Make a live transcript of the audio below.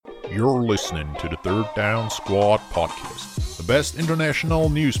You're listening to the Third Down Squad podcast, the best international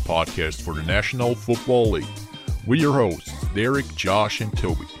news podcast for the National Football League. We're your hosts, Derek, Josh, and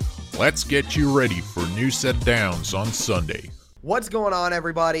Toby. Let's get you ready for a new set of downs on Sunday. What's going on,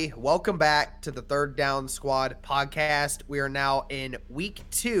 everybody? Welcome back to the Third Down Squad podcast. We are now in week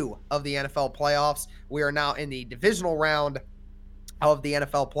 2 of the NFL playoffs. We are now in the divisional round of the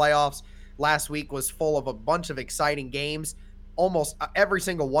NFL playoffs. Last week was full of a bunch of exciting games, almost every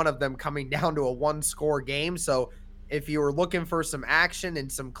single one of them coming down to a one-score game. So if you were looking for some action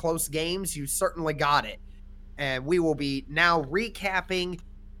and some close games, you certainly got it. And we will be now recapping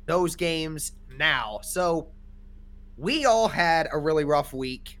those games now. So we all had a really rough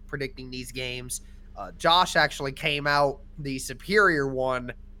week predicting these games. Josh actually came out the superior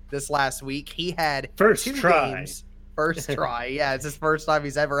one this last week. He had First two try. games. First try. Yeah, it's his first time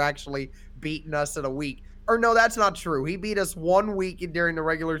he's ever actually beaten us in a week. Or no, that's not true. He beat us 1 week during the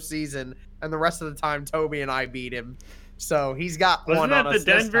regular season, and the rest of the time Toby and I beat him. So he's got one on us. Wasn't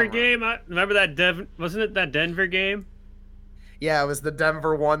that the Denver game? Remember that wasn't it that Denver game? Yeah, it was the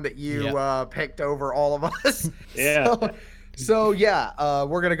Denver one that you picked over all of us. Yeah. So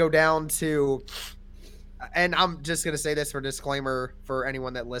we're going to go down to, and I'm just going to say this for disclaimer for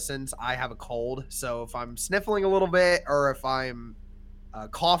anyone that listens. I have a cold, so if I'm sniffling a little bit or if I'm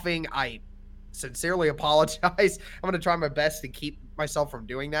coughing, I sincerely apologize. I'm going to try my best to keep myself from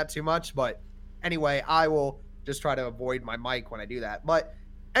doing that too much. But anyway, I will just try to avoid my mic when I do that. But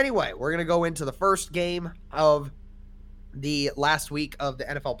anyway, we're going to go into the first game of the last week of the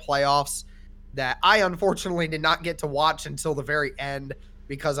NFL playoffs that I unfortunately did not get to watch until the very end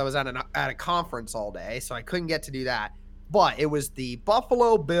because I was at a conference all day, so I couldn't get to do that. But it was the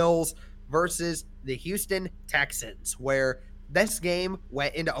Buffalo Bills versus the Houston Texans, where this game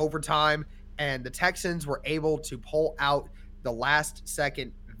went into overtime and the Texans were able to pull out the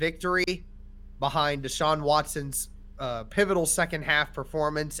last-second victory behind Deshaun Watson's pivotal second-half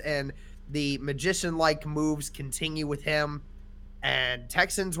performance, and the magician-like moves continue with him, and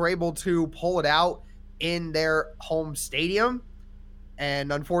Texans were able to pull it out in their home stadium.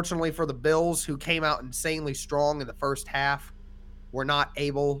 And unfortunately for the Bills, who came out insanely strong in the first half, were not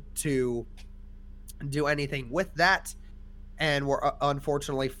able to do anything with that, and were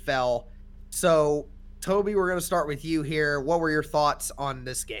unfortunately fell. So, Toby, we're going to start with you here. What were your thoughts on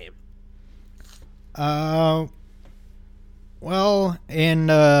this game? Well, in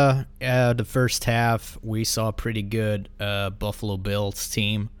the first half, we saw a pretty good Buffalo Bills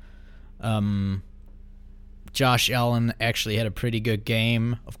team. Josh Allen actually had a pretty good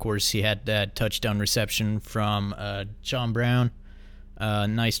game. Of course, he had that touchdown reception from John Brown.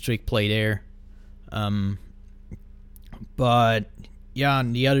 Nice trick play there. But, yeah,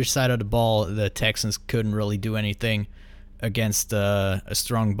 on the other side of the ball, the Texans couldn't really do anything against a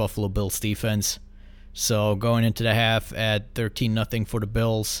strong Buffalo Bills defense. So going into the half at 13-0 for the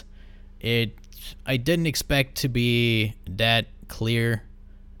Bills, I didn't expect to be that clear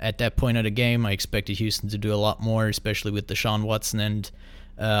at that point of the game. I expected Houston to do a lot more, especially with Deshaun Watson and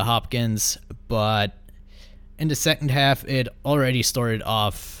Hopkins. But in the second half, it already started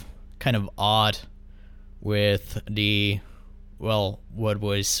off kind of odd with what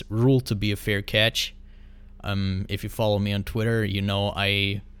was ruled to be a fair catch. If you follow me on Twitter, you know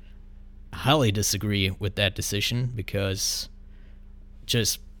I highly disagree with that decision because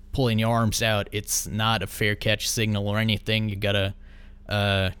just pulling your arms out, it's not a fair catch signal or anything. You gotta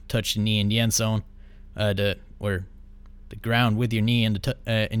touch the knee in the end zone, or the ground with your knee in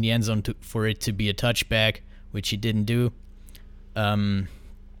the end zone for it to be a touchback, which he didn't do.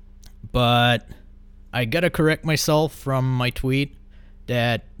 But I gotta correct myself from my tweet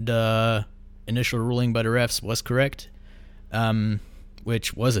that the initial ruling by the refs was correct.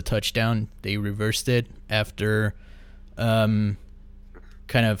 Which was a touchdown. They reversed it after kind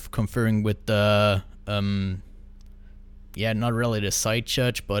of conferring with the not really the side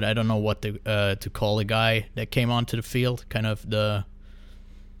judge, but I don't know what to call the guy that came onto the field. Kind of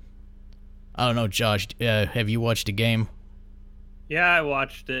I don't know, Josh, have you watched the game? Yeah, I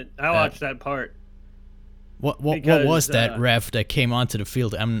watched it. I watched that part. What was that ref that came onto the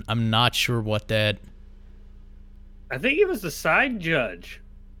field? I'm not sure what that. I think he was the side judge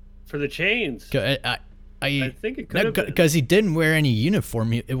for the chains. I think it could have been. Because he didn't wear any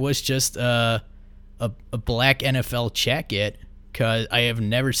uniform. It was just a black NFL jacket. Because I have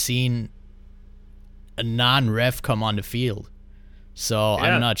never seen a non-ref come on the field. So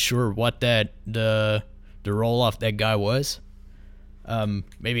yeah. I'm not sure what the role of that guy was.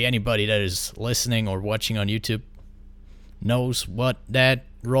 Maybe anybody that is listening or watching on YouTube knows what that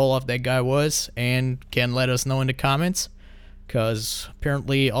role of that guy was and can let us know in the comments. because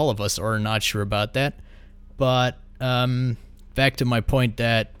apparently all of us are not sure about that. But back to my point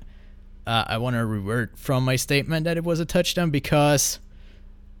that I want to revert from my statement that it was a touchdown, because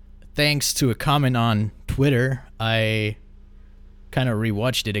thanks to a comment on Twitter, I kind of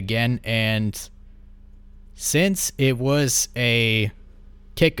rewatched it again, and since it was a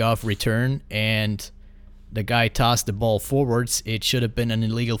kickoff return and the guy tossed the ball forwards, it should have been an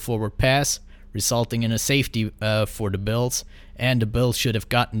illegal forward pass, resulting in a safety for the Bills, and the Bills should have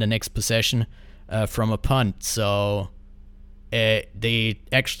gotten the next possession from a punt. So they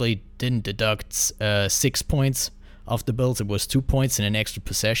actually didn't deduct 6 points off the Bills. It was 2 points in an extra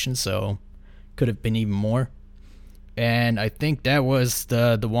possession, so could have been even more. And I think that was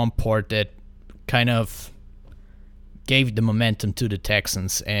the one part that kind of gave the momentum to the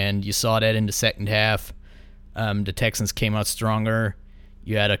Texans, and you saw that in the second half. The Texans came out stronger.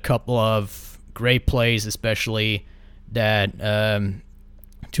 You had a couple of great plays, especially that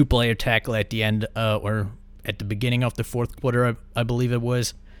two-player tackle at the end, or at the beginning of the fourth quarter, I believe it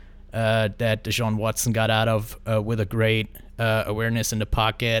was, that Deshaun Watson got out of with a great awareness in the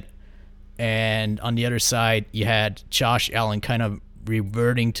pocket. And on the other side, you had Josh Allen kind of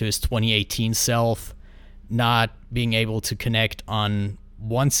reverting to his 2018 self, not being able to connect on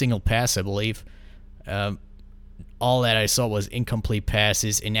one single pass, I believe. All that I saw was incomplete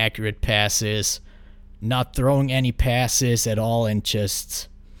passes, inaccurate passes, not throwing any passes at all, and just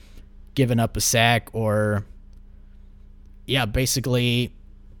giving up a sack, or basically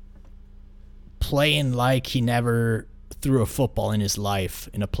playing like he never threw a football in his life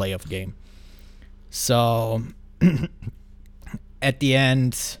in a playoff game. So at the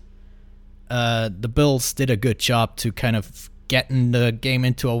end, the Bills did a good job to kind of getting the game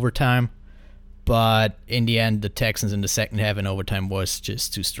into overtime, but in the end, the Texans in the second half and overtime was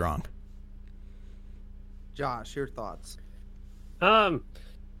just too strong. Josh, your thoughts?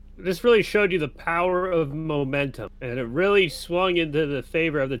 This really showed you the power of momentum, and it really swung into the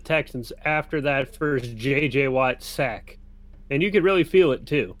favor of the Texans after that first J.J. Watt sack. And you could really feel it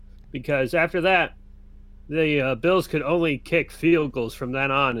too, because after that, the Bills could only kick field goals from then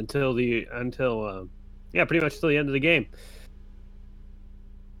on until pretty much till the end of the game.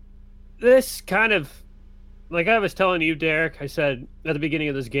 This kind of, like I was telling you, Derek, I said at the beginning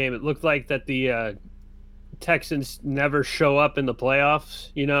of this game, it looked like that the Texans never show up in the playoffs,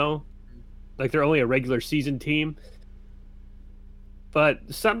 like they're only a regular season team. But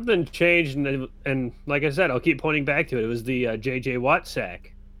something changed, and like I said, I'll keep pointing back to it. It was the J.J. Watt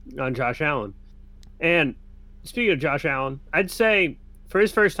sack on Josh Allen. And speaking of Josh Allen, I'd say for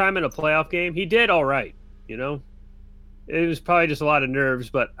his first time in a playoff game, he did all right, It was probably just a lot of nerves,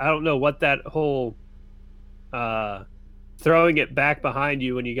 but I don't know what that whole throwing it back behind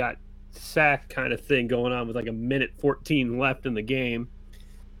you when you got sacked kind of thing going on with like a minute 14 left in the game.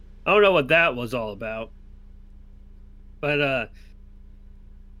 I don't know what that was all about. But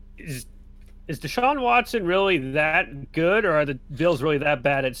is Deshaun Watson really that good, or are the Bills really that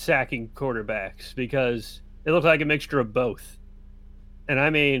bad at sacking quarterbacks? Because it looked like a mixture of both. And I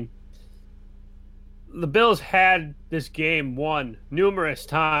mean, the Bills had this game won numerous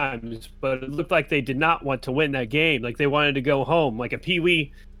times, but it looked like they did not want to win that game. Like they wanted to go home, like a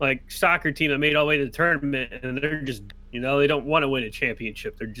peewee, like soccer team that made all the way to the tournament, and they're just, they don't want to win a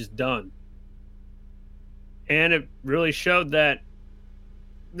championship. They're just done. And it really showed that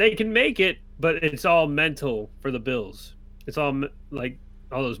they can make it, but it's all mental for the Bills. It's all like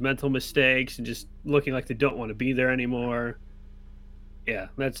all those mental mistakes and just looking like they don't want to be there anymore. Yeah,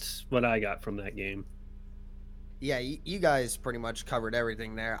 that's what I got from that game. Yeah, you guys pretty much covered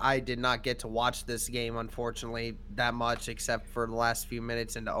everything there. I did not get to watch this game, unfortunately, that much, except for the last few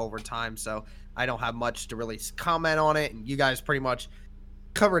minutes into overtime, so I don't have much to really comment on it, and you guys pretty much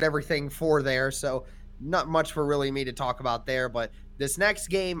covered everything for there, so not much for really me to talk about there. But this next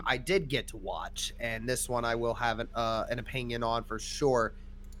game I did get to watch, and this one I will have an opinion on for sure.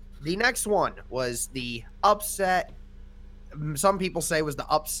 The next one was the upset, some people say was the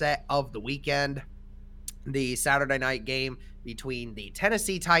upset of the weekend, the Saturday night game between the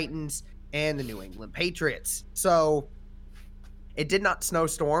Tennessee Titans and the New England Patriots. So it did not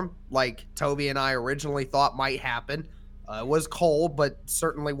snowstorm like Toby and I originally thought might happen. It was cold, but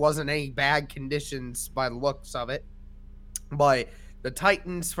certainly wasn't any bad conditions by the looks of it. But the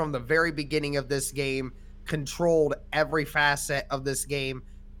Titans, from the very beginning of this game, controlled every facet of this game,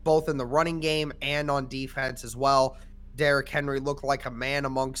 both in the running game and on defense as well. Derrick Henry looked like a man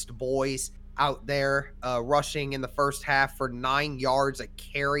amongst boys out there, rushing in the first half for 9 yards a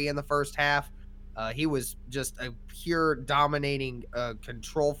carry in the first half. He was just a pure dominating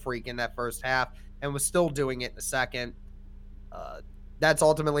control freak in that first half and was still doing it in the second. That's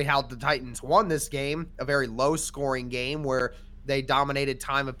ultimately how the Titans won this game, a very low-scoring game where they dominated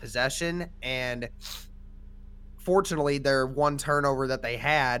time of possession, and fortunately, their one turnover that they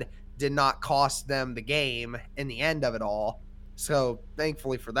had did not cost them the game in the end of it all. So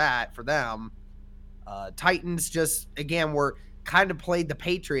thankfully for that, for them, Titans just, again, were kind of played the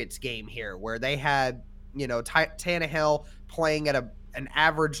Patriots game here where they had, Tannehill playing at an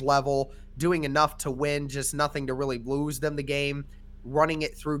average level, doing enough to win, just nothing to really lose them the game, running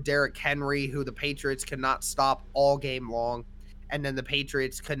it through Derrick Henry, who the Patriots could not stop all game long. And then the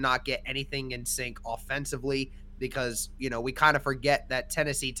Patriots could not get anything in sync offensively because, we kind of forget that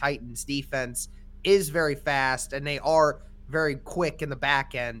Tennessee Titans defense is very fast and they are very quick in the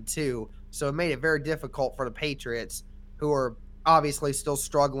back end too. So it made it very difficult for the Patriots, who are obviously still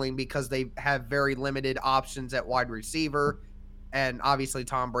struggling because they have very limited options at wide receiver. And obviously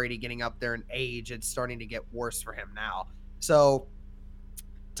Tom Brady getting up there in age, it's starting to get worse for him now. So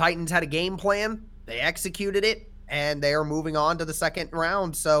Titans had a game plan, they executed it, and they are moving on to the second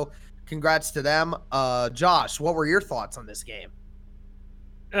round. So congrats to them. Josh, what were your thoughts on this game?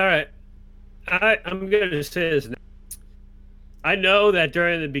 All right. I'm going to say this now. I know that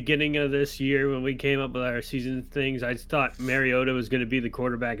during the beginning of this year when we came up with our season things, I thought Mariota was going to be the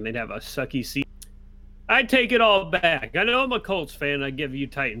quarterback and they'd have a sucky season. I take it all back. I know I'm a Colts fan. I give you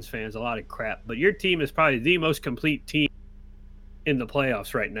Titans fans a lot of crap, but your team is probably the most complete team in the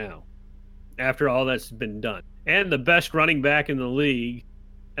playoffs right now after all that's been done. And the best running back in the league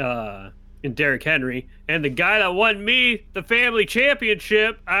in Derrick Henry. And the guy that won me the family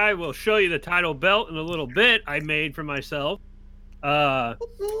championship, I will show you the title belt in a little bit I made for myself. Yeah,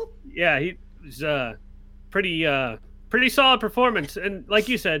 he was pretty solid performance. And like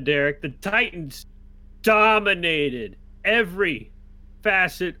you said, Derek, the Titans dominated every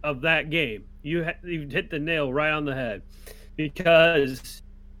facet of that game. You hit the nail right on the head because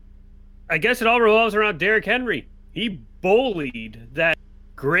I guess it all revolves around Derrick Henry. He bullied that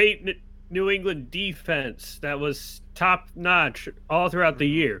great New England defense that was top notch all throughout the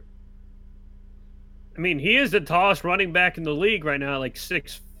year. I mean, he is the tallest running back in the league right now, like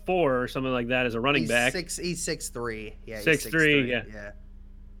 6'4" or something like that as a running back. He's 6'3". Yeah, 6'3", yeah.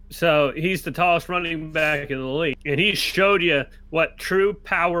 So he's the tallest running back in the league. And he showed you what true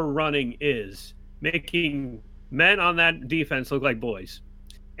power running is, making men on that defense look like boys.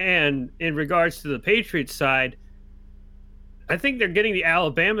 And in regards to the Patriots side, I think they're getting the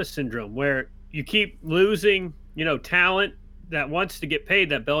Alabama syndrome where you keep losing, talent that wants to get paid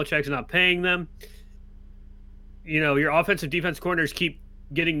that Belichick's not paying them. Your offensive defense corners keep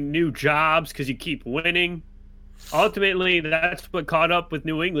getting new jobs because you keep winning. Ultimately, that's what caught up with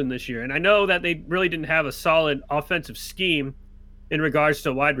New England this year. And I know that they really didn't have a solid offensive scheme in regards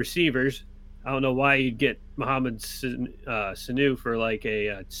to wide receivers. I don't know why you'd get Mohamed Sanu for like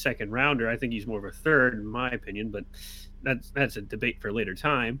a second rounder. I think he's more of a third, in my opinion, but that's a debate for a later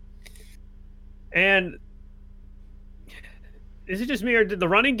time. And is it just me, or did the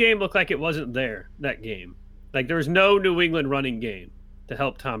running game look like it wasn't there that game? Like there was no New England running game to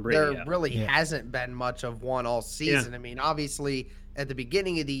help Tom Brady There out. really hasn't been much of one all season. Yeah. I mean, obviously, at the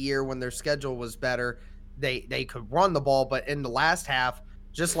beginning of the year when their schedule was better, they could run the ball, but in the last half,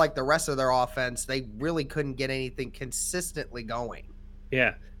 just like the rest of their offense, they really couldn't get anything consistently going.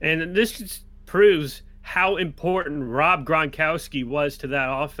 Yeah, and this just proves how important Rob Gronkowski was to that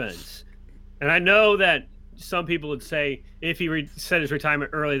offense. And I know that some people would say if he set his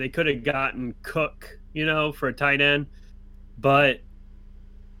retirement early, they could have gotten Cook, for a tight end. But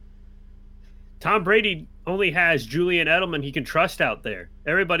Tom Brady only has Julian Edelman he can trust out there.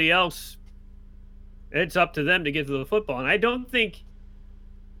 Everybody else, it's up to them to get to the football. And I don't think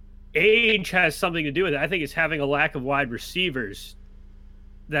age has something to do with it. I think it's having a lack of wide receivers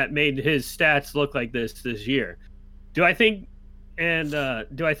that made his stats look like this year. Do I think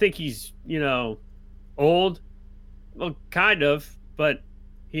he's, old? Well, kind of, but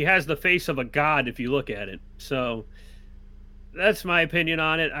he has the face of a god if you look at it. So that's my opinion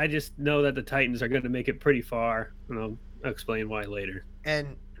on it. I just know that the Titans are going to make it pretty far, and I'll explain why later.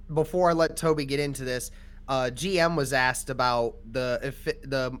 And before I let Toby get into this, GM was asked about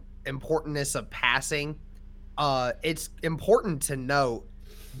the importance of passing. It's important to note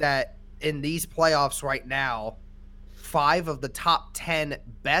that in these playoffs right now, 5 of the top 10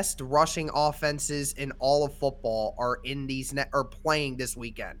 best rushing offenses in all of football are playing this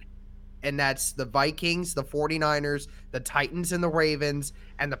weekend. And that's the Vikings, the 49ers, the Titans and the Ravens,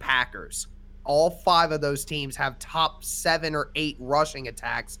 and the Packers. All 5 of those teams have top 7 or 8 rushing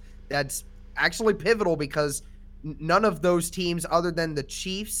attacks. That's actually pivotal because none of those teams other than the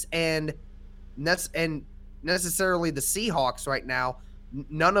Chiefs and necessarily the Seahawks right now,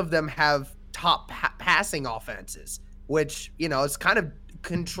 none of them have top passing offenses, which, is kind of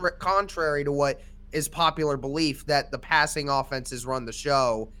contrary to what is popular belief, that the passing offenses run the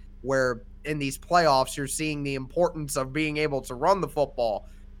show, where in these playoffs you're seeing the importance of being able to run the football.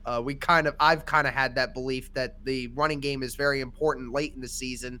 I've kind of had that belief that the running game is very important late in the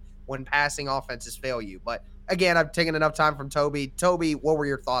season when passing offenses fail you. But again, I've taken enough time from Toby. Toby, what were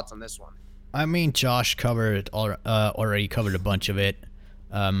your thoughts on this one? I mean, Josh already covered a bunch of it.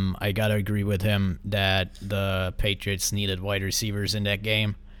 I gotta agree with him that the Patriots needed wide receivers in that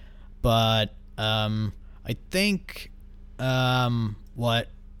game, but I think what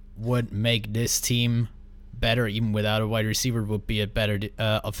would make this team better, even without a wide receiver, would be a better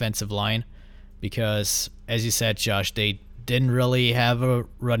offensive line, because, as you said, Josh, they didn't really have a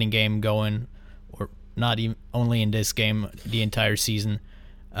running game going, or not even only in this game, the entire season.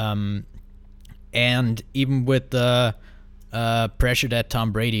 And even with the pressure that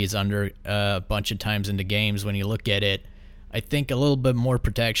Tom Brady is under a bunch of times in the games, when you look at it, I think a little bit more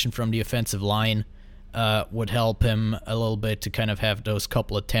protection from the offensive line would help him a little bit to kind of have those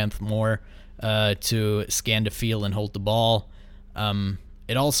couple of tenths more to scan the field and hold the ball.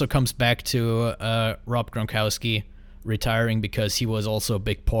 It also comes back to Rob Gronkowski retiring, because he was also a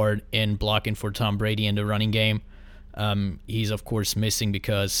big part in blocking for Tom Brady in the running game. He's, of course, missing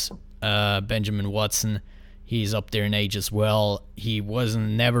because Benjamin Watson, he's up there in age as well. He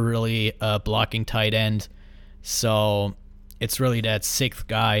wasn't never really a blocking tight end, so it's really that sixth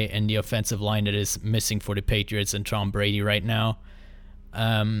guy in the offensive line that is missing for the Patriots and Tom Brady right now.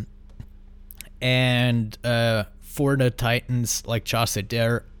 And for the Titans, like Josh said,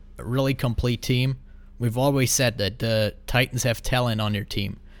 they're a really complete team. We've always said that the Titans have talent on their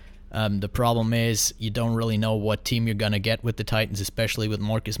team. The problem is you don't really know what team you're going to get with the Titans, especially with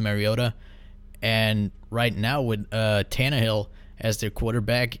Marcus Mariota. And right now with Tannehill as their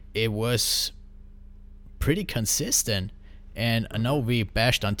quarterback, it was pretty consistent. And I know we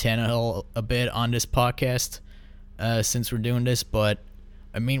bashed on Tannehill a bit on this podcast since we're doing this, but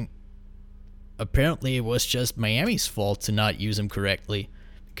I mean, apparently it was just Miami's fault to not use him correctly,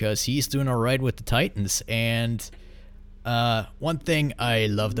 because he's doing all right with the Titans. And one thing I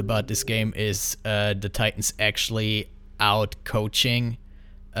loved about this game is the Titans actually out-coaching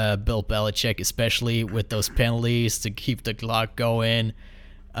Bill Belichick, especially with those penalties to keep the clock going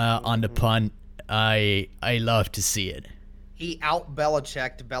on the punt. I love to see it. He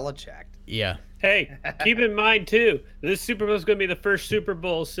out-Belichicked Belichick. Yeah. Hey, keep in mind, too, this Super Bowl is going to be the first Super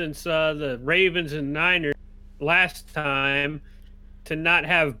Bowl since the Ravens and Niners last time to not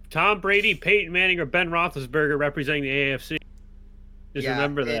have Tom Brady, Peyton Manning, or Ben Roethlisberger representing the AFC. Just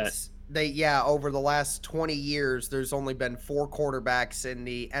remember that. Over the last 20 years, there's only been 4 quarterbacks in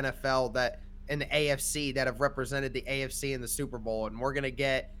the NFL in the AFC that have represented the AFC in the Super Bowl, and we're going to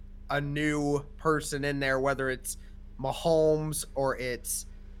get a new person in there, whether it's Mahomes or it's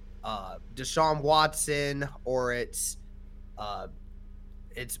Deshaun Watson or it's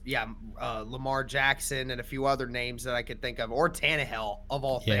Lamar Jackson and a few other names that I could think of, or Tannehill of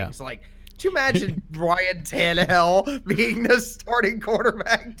all things. Like, do you imagine Ryan Tannehill being the starting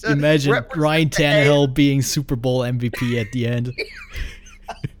quarterback? Imagine Ryan Tannehill being Super Bowl MVP at the end.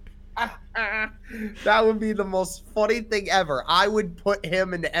 That would be the most funny thing ever. I would put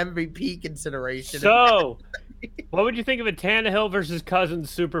him in the MVP consideration. So, what would you think of a Tannehill versus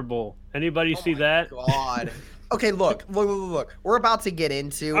Cousins Super Bowl? Anybody see that? God. Okay, look. We're about to get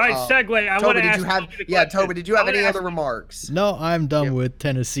into. All right, segue. I want to ask. Toby, did you have any other remarks? No, I'm done with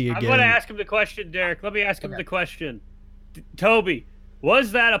Tennessee again. I'm going to ask him the question, Derek. Let me ask him the question. Toby,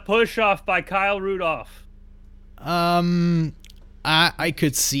 was that a push-off by Kyle Rudolph? I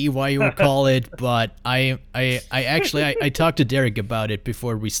could see why you would call it, but I talked to Derek about it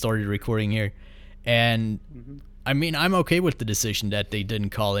before we started recording here, and I mean, I'm okay with the decision that they didn't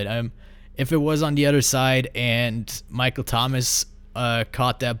call it. If it was on the other side and Michael Thomas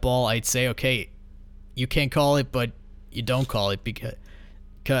caught that ball, I'd say, okay, you can't call it, but you don't call it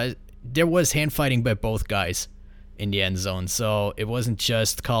because there was hand fighting by both guys in the end zone, so it wasn't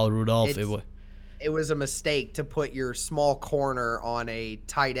just Kyle Rudolph. It was a mistake to put your small corner on a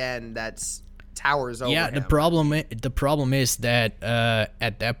tight end that's towers over him. The problem is that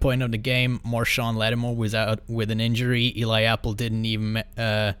at that point of the game, Marshawn Lattimore was out with an injury. Eli Apple didn't even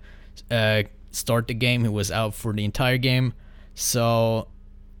start the game. He was out for the entire game. So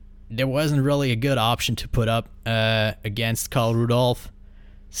there wasn't really a good option to put up against Kyle Rudolph.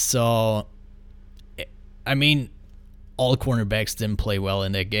 So, I mean, all cornerbacks didn't play well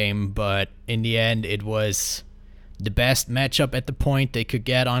in that game, but in the end, it was the best matchup at the point they could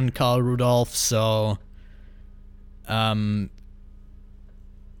get on Kyle Rudolph. So,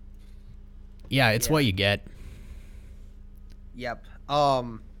 Yeah, it's what you get. Yep.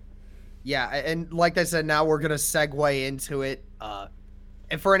 Yeah, and like I said, now we're gonna segue into it.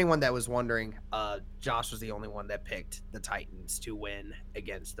 And for anyone that was wondering, Josh was the only one that picked the Titans to win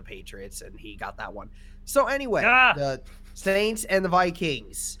against the Patriots, and he got that one. So anyway, the Saints and the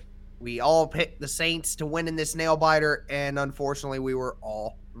Vikings. We all picked the Saints to win in this nail biter, and unfortunately, we were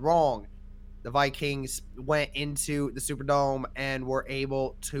all wrong. The Vikings went into the Superdome and were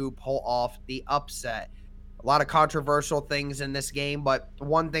able to pull off the upset. A lot of controversial things in this game, but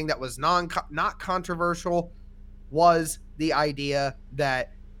one thing that was not controversial was the idea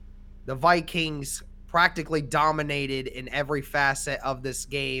that the Vikings practically dominated in every facet of this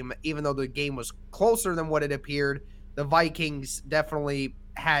game. Even though the game was closer than what it appeared, the Vikings definitely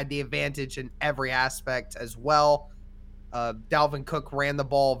had the advantage in every aspect as well. Dalvin Cook ran the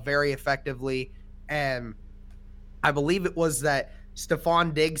ball very effectively, and I believe it was that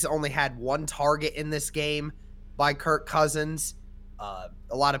Stephon Diggs only had one target in this game by Kirk Cousins. A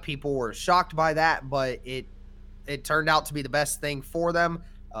lot of people were shocked by that, but it turned out to be the best thing for them.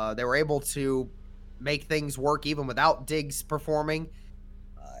 They were able to make things work even without Diggs performing.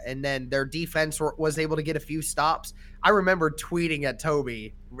 And then their defense was able to get a few stops. I remember tweeting at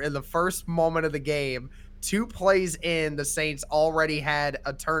Toby in the first moment of the game, 2 plays in, the Saints already had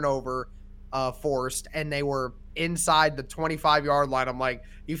a turnover forced, and they were inside the 25-yard line. I'm like,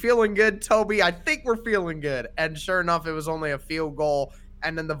 you feeling good, Toby? I think we're feeling good. And sure enough, it was only a field goal,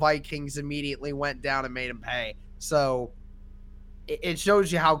 and then the Vikings immediately went down and made them pay. So it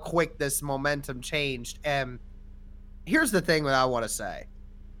shows you how quick this momentum changed. And here's the thing that I want to say.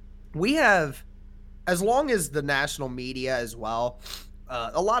 We have, as long as the national media as well,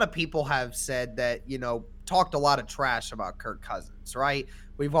 a lot of people have said that, talked a lot of trash about Kirk Cousins, right?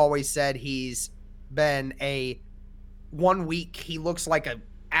 We've always said he's been 1 week he looks like a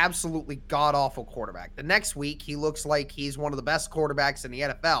absolutely god-awful quarterback. The next week he looks like he's one of the best quarterbacks in the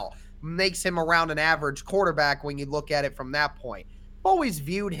NFL. Makes him around an average quarterback when you look at it from that point. I've always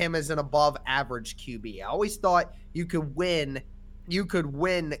viewed him as an above-average QB. I always thought you could win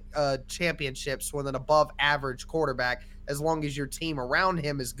championships with an above-average quarterback as long as your team around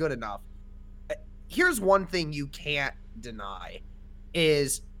him is good enough. Here's one thing you can't deny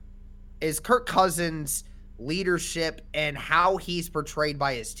is Kirk Cousins' leadership and how he's portrayed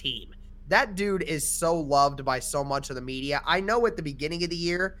by his team. That dude is so loved by so much of the media. I know at the beginning of the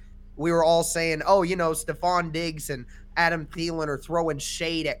year, we were all saying, Stephon Diggs and Adam Thielen are throwing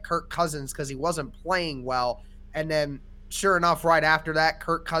shade at Kirk Cousins because he wasn't playing well. And then, sure enough, right after that,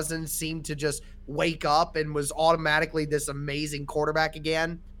 Kirk Cousins seemed to just wake up and was automatically this amazing quarterback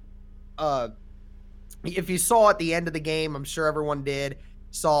again. If you saw at the end of the game, I'm sure everyone did,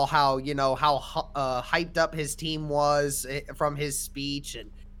 saw how hyped up his team was from his speech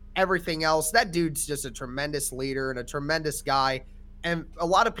and everything else. That dude's just a tremendous leader and a tremendous guy. And a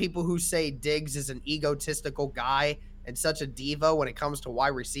lot of people who say Diggs is an egotistical guy and such a diva when it comes to wide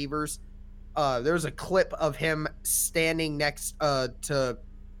receivers, there's a clip of him standing next to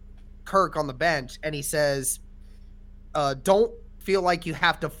Kirk on the bench, and he says, don't feel like you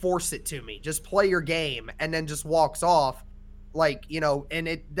have to force it to me. Just play your game, and then just walks off.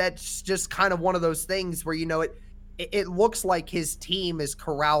 And that's just kind of one of those things where, it looks like his team is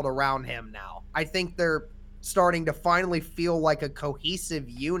corralled around him now. I think they're starting to finally feel like a cohesive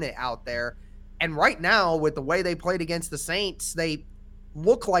unit out there. And right now, with the way they played against the Saints, they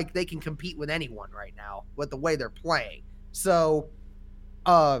look like they can compete with anyone right now with the way they're playing. So,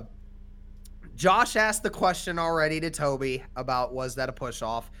 Josh asked the question already to Toby about was that a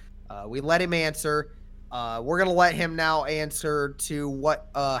push-off. We let him answer. We're going to let him now answer to what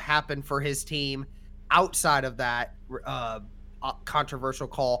happened for his team outside of that controversial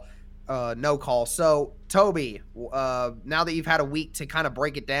call, no call. So, Toby, now that you've had a week to kind of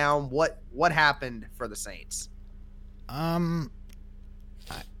break it down, what happened for the Saints?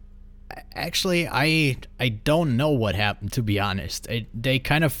 Actually, I don't know what happened, to be honest. They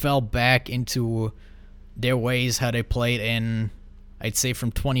kind of fell back into their ways, how they played in, I'd say,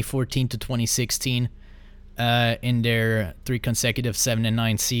 from 2014 to 2016, in their 3 consecutive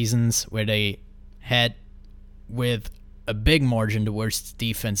 7-9 seasons, where they had, with a big margin, the worst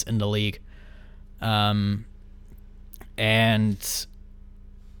defense in the league. And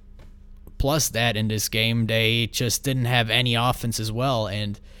plus that, in this game, they just didn't have any offense as well,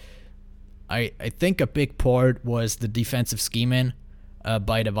 and I think a big part was the defensive scheming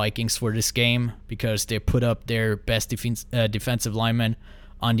by the Vikings for this game, because they put up their best defensive lineman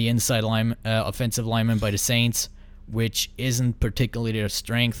on the inside offensive lineman by the Saints, which isn't particularly their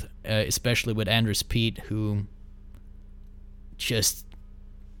strength, especially with Andrews Pete, who just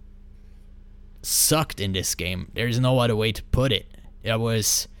sucked in this game. There's no other way to put it.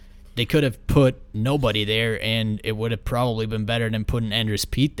 They could have put nobody there, and it would have probably been better than putting Andres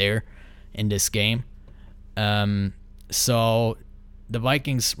Pete there in this game. So the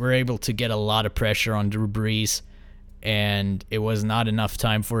Vikings were able to get a lot of pressure on Drew Brees, and it was not enough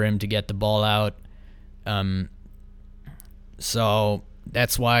time for him to get the ball out. So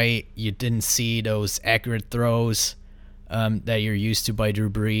that's why you didn't see those accurate throws that you're used to by Drew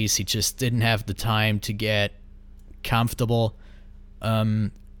Brees. He just didn't have the time to get comfortable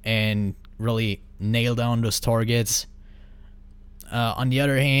and really nail down those targets. On the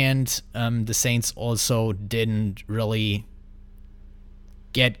other hand, the Saints also didn't really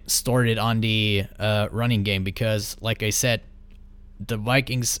get started on the running game because, like I said, the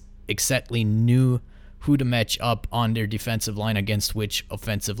Vikings exactly knew who to match up on their defensive line against which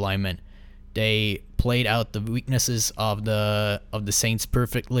offensive lineman. They played out the weaknesses of the Saints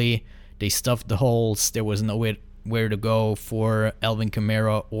perfectly. They stuffed the holes. There was nowhere to go for Alvin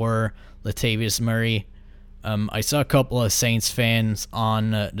Kamara or Latavius Murray. I saw a couple of Saints fans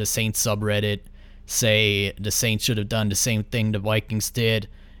on the Saints subreddit say the Saints should have done the same thing the Vikings did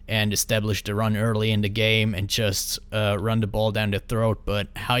and established the run early in the game and just run the ball down the throat. But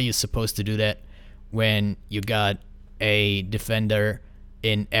how are you supposed to do that when you got a defender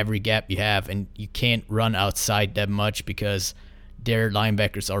in every gap you have, and you can't run outside that much because their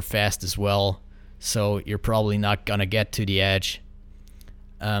linebackers are fast as well, so you're probably not going to get to the edge.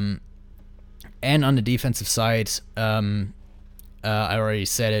 And on the defensive side, I already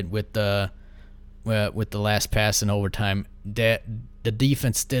said it with the last pass in overtime, that the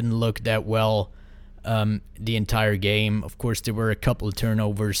defense didn't look that well the entire game. Of course, there were a couple of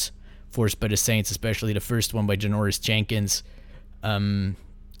turnovers forced by the Saints, especially the first one by Janoris Jenkins.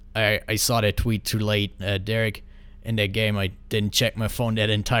 I saw that tweet too late, Derek. In that game, I didn't check my phone that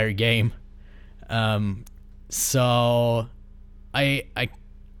entire game. So I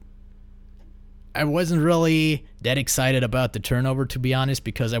wasn't really that excited about the turnover, to be honest,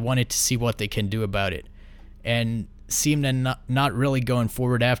 because I wanted to see what they can do about it. And seemed to not really going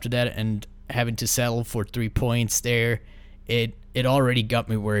forward after that and having to settle for 3 points there, it already got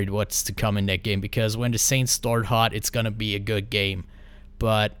me worried what's to come in that game, because when the Saints start hot, it's going to be a good game.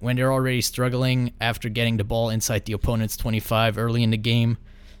 But when they're already struggling after getting the ball inside the opponent's 25 early in the game,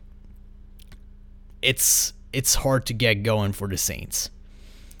 it's hard to get going for the Saints.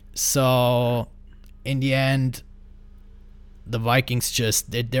 So in the end, the Vikings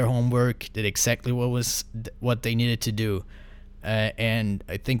just did their homework, did exactly what they needed to do. And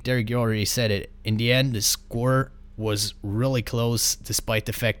I think Derek, you already said it. In the end, the score was really close, despite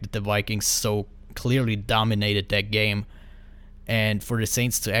the fact that the Vikings so clearly dominated that game. And for the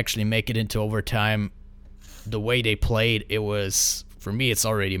Saints to actually make it into overtime, the way they played, it was, for me, it's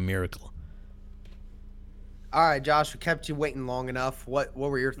already a miracle. All right, Josh, we kept you waiting long enough. What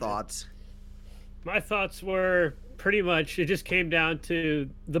were your thoughts? My thoughts were pretty much, it just came down to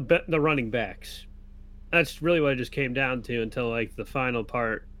the running backs. That's really what it just came down to until like the final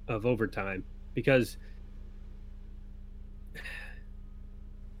part of overtime. Because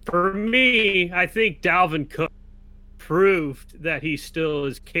for me, I think Dalvin Cook proved that he still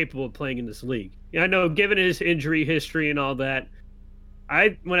is capable of playing in this league. I know, given his injury history and all that,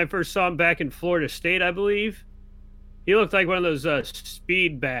 when I first saw him back in Florida State, I believe, he looked like one of those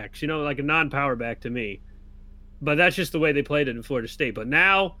speed backs, like a non-power back to me. But that's just the way they played it in Florida State. But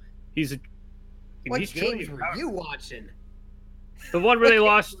now he's games were you watching? The one where they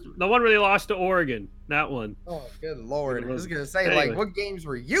lost. The one where they lost to Oregon. That one. Oh, good Lord! I was gonna say, what games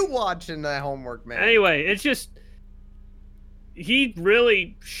were you watching? That homework, man. Anyway, it's just he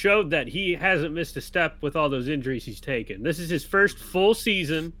really showed that he hasn't missed a step with all those injuries he's taken. This is his first full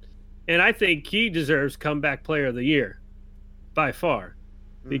season, and I think he deserves comeback player of the year by far,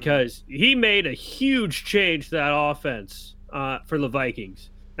 because he made a huge change to that offense for the Vikings.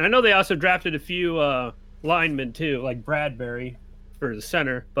 And I know they also drafted a few linemen too, like Bradbury for the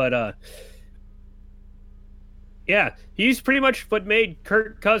center, but yeah, he's pretty much what made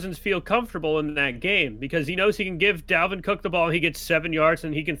Kirk Cousins feel comfortable in that game, because he knows he can give Dalvin Cook the ball, he gets 7 yards,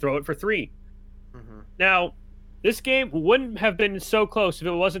 and he can throw it for 3. Now, this game wouldn't have been so close if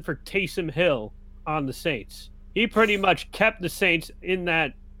it wasn't for Taysom Hill on the Saints. He pretty much kept the Saints in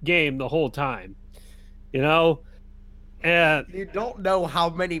that game the whole time, And you don't know how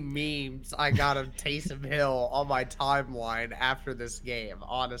many memes I got of Taysom Hill on my timeline after this game,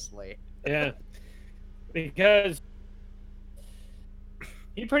 honestly. Yeah. Because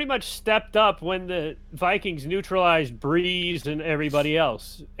he pretty much stepped up when the Vikings neutralized Breeze and everybody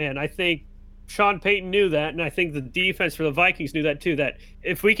else. And I think Sean Payton knew that, and I think the defense for the Vikings knew that too, that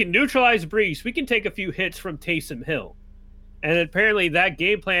if we can neutralize Brees, we can take a few hits from Taysom Hill. And apparently that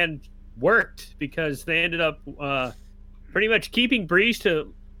game plan worked because they ended up pretty much keeping Brees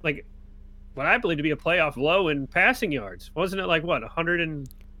to, like, what I believe to be a playoff low in passing yards. Wasn't it like, what,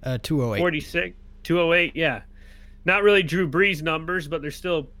 208. 208? 208, yeah. Not really Drew Brees numbers, but they're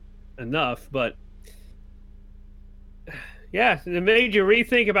still enough. But, yeah, it made you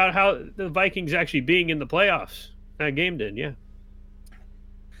rethink about how the Vikings actually being in the playoffs. That game did, yeah.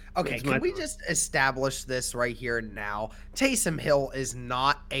 Okay, can we just establish this right here and now? Taysom Hill is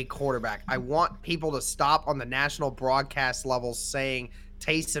not a quarterback. I want people to stop on the national broadcast level saying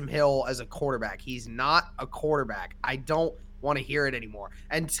Taysom Hill as a quarterback. He's not a quarterback. I don't want to hear it anymore.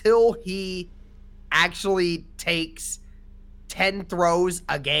 Until he actually takes 10 throws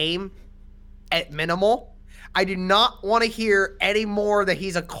a game at minimal, I do not want to hear anymore that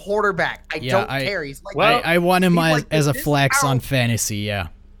he's a quarterback. I don't care. He's like, I want him as a this flex on fantasy, yeah.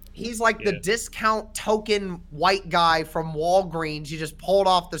 He's like the discount token white guy from Walgreens you just pulled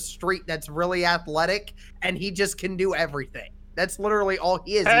off the street that's really athletic, and he just can do everything. That's literally all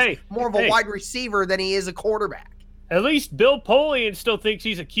he is. He's more of a wide receiver than he is a quarterback. At least Bill Polian still thinks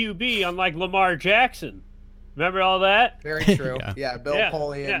he's a QB, unlike Lamar Jackson. Remember all that? Very true. Bill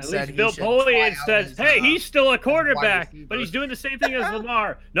Polian said Bill Polian says, hey, he's still a quarterback, but he's doing the same thing as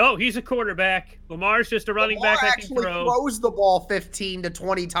Lamar. No, he's a quarterback. Lamar's just a running back that can throw. Throws the ball 15 to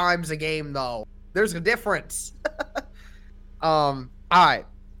 20 times a game, though. There's a difference. All right.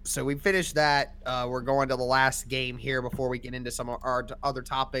 So we finished that. We're going to the last game here before we get into some of our other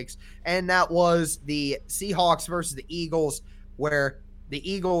topics. And that was the Seahawks versus the Eagles, where the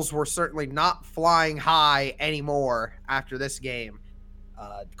Eagles were certainly not flying high anymore after this game.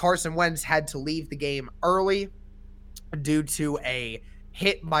 Carson Wentz had to leave the game early due to a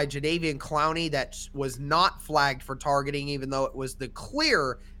hit by Jadeveon Clowney that was not flagged for targeting, even though it was the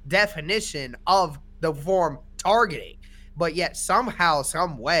clear definition of the form targeting. But yet somehow,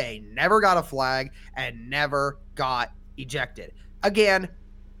 some way, never got a flag and never got ejected. Again,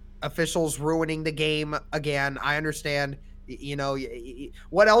 officials ruining the game again. I understand. You know,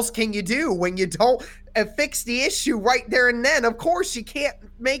 what else can you do when you don't fix the issue right there and then? Of course, you can't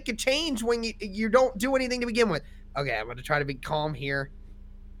make a change when you don't do anything to begin with. Okay, I'm going to try to be calm here.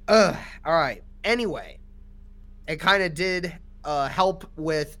 All right. Anyway, it kind of did help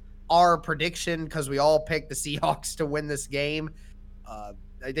with our prediction because we all picked the Seahawks to win this game. I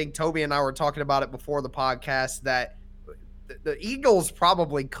think Toby and I were talking about it before the podcast that the Eagles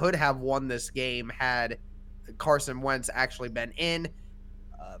probably could have won this game had Carson Wentz actually been in.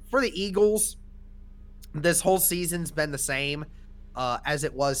 For the Eagles, this whole season's been the same as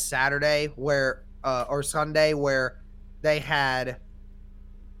it was Saturday or Sunday, where they had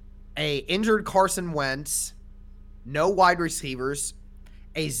a injured Carson Wentz, no wide receivers,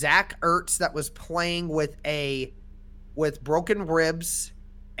 a Zach Ertz that was playing with broken ribs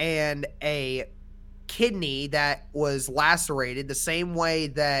and a kidney that was lacerated the same way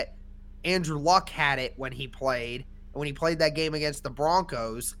that Andrew Luck had it when he played that game against the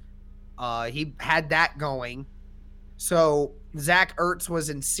Broncos. He had that going. So Zach Ertz was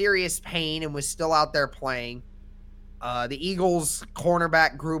in serious pain and was still out there playing. The Eagles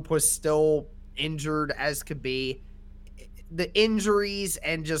cornerback group was still injured as could be. The injuries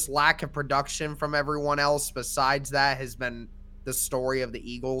and just lack of production from everyone else besides that has been the story of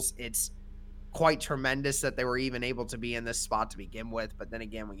the Eagles. It's quite tremendous that they were even able to be in this spot to begin with. But then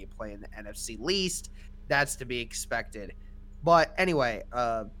again, when you play in the NFC least, that's to be expected. But anyway,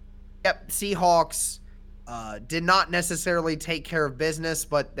 Seahawks did not necessarily take care of business,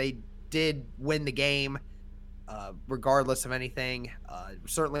 but they did win the game regardless of anything.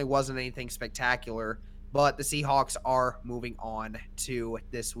 Certainly wasn't anything spectacular, but the Seahawks are moving on to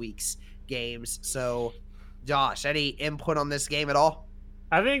this week's games. So, Josh, any input on this game at all?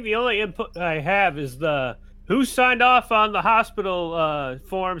 I think the only input I have is who signed off on the hospital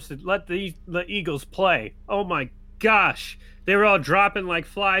forms to let the Eagles play. Oh my gosh, they were all dropping like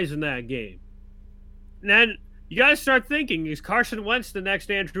flies in that game. And then you got to start thinking: is Carson Wentz the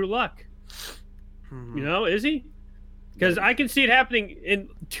next Andrew Luck? Mm-hmm. You know, is he? Because I can see it happening in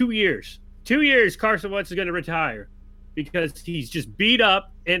 2 years. 2 years, Carson Wentz is going to retire because he's just beat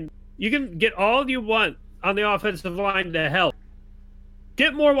up. And you can get all you want on the offensive line to help.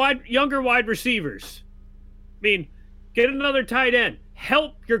 Get more younger wide receivers. I mean, get another tight end.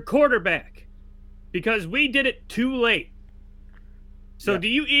 Help your quarterback because we did it too late. So do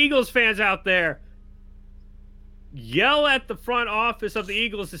you Eagles fans out there, yell at the front office of the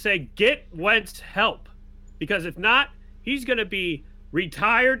Eagles to say, get Wentz help. Because if not, he's going to be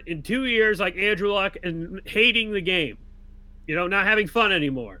retired in 2 years like Andrew Luck and hating the game, not having fun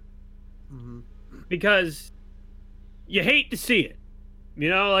anymore. Mm-hmm. Because you hate to see it.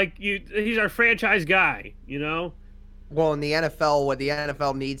 He's our franchise guy, Well, in the NFL, what the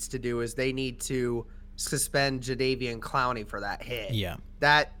NFL needs to do is they need to suspend Jadeveon Clowney for that hit. Yeah.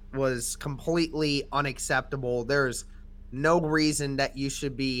 That was completely unacceptable. There's no reason that you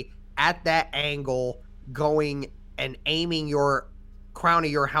should be at that angle going and aiming your crown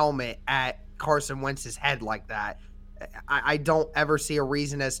of your helmet at Carson Wentz's head like that. I don't ever see a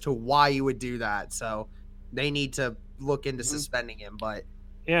reason as to why you would do that. So they need to look into suspending him. But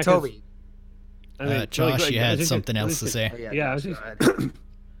yeah, Toby. Josh, you had something else to say. Yeah.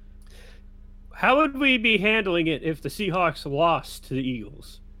 How would we be handling it if the Seahawks lost to the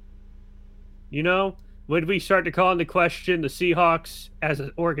Eagles? Would we start to call into question the Seahawks as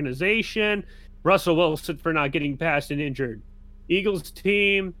an organization, Russell Wilson for not getting past an injured Eagles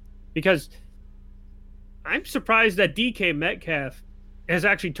team? Because I'm surprised that DK Metcalf has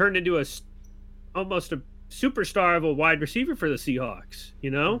actually turned into almost a superstar of a wide receiver for the Seahawks.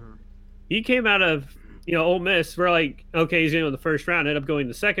 Mm-hmm. He came out of Ole Miss. We're like, okay, he's in the first round. Ended up going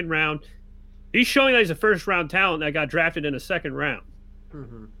the second round. He's showing that he's a first round talent that got drafted in a second round.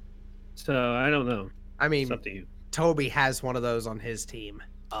 Mm-hmm. So I don't know. I mean, it's up to you. Toby has one of those on his team.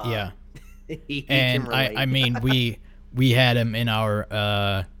 Yeah. he And can relate. I mean, we had him in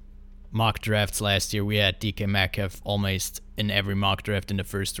our mock drafts last year. We had DK Metcalf almost in every mock draft in the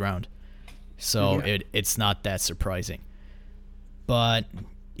first round. So it's not that surprising. But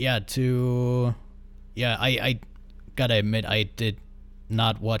I gotta admit, I did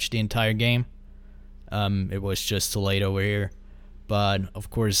not watch the entire game. It was just too late over here. But of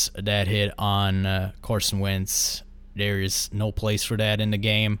course, that hit on Carson Wentz, there is no place for that in the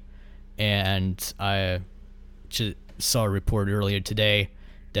game. And I just saw a report earlier today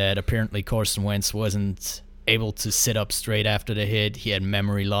that apparently Carson Wentz wasn't able to sit up straight after the hit. He had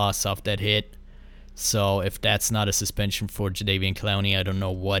memory loss off that hit. So if that's not a suspension for Jadeveon Clowney, I don't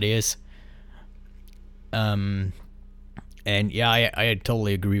know what is. And yeah, I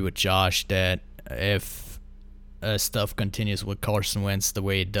totally agree with Josh that if stuff continues with Carson Wentz the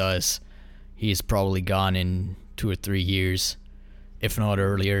way it does, he's probably gone in 2 or 3 years, if not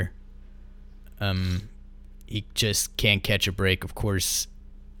earlier. He just can't catch a break. Of course,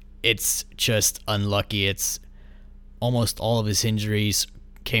 it's just unlucky. It's almost all of his injuries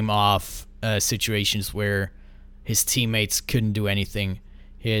came off situations where his teammates couldn't do anything.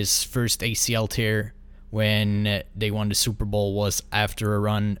 His first ACL tear when they won the Super Bowl was after a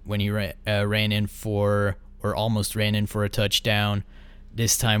run when he almost ran in for a touchdown.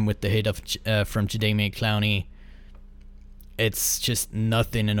 This time with the hit from Jadeveon Clowney, it's just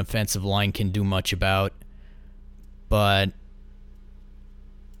nothing an offensive line can do much about. But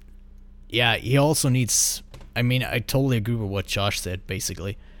yeah, he also needs. I mean, I totally agree with what Josh said.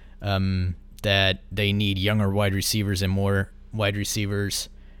 Basically, that they need younger wide receivers and more wide receivers.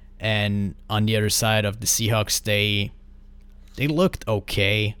 And on the other side of the Seahawks, they looked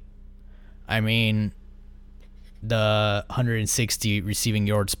okay. I mean, the 160 receiving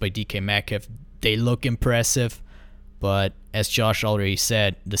yards by DK Metcalf, they look impressive. But as Josh already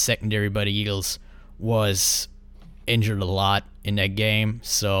said, the secondary by the Eagles was injured a lot in that game.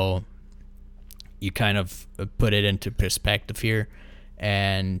 So you kind of put it into perspective here.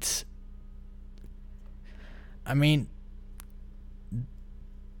 And I mean,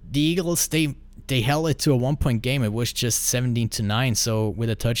 the Eagles, they held it to a 1-point game. It was just 17-9. So with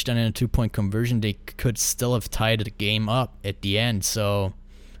a touchdown and a 2-point conversion, they could still have tied the game up at the end. So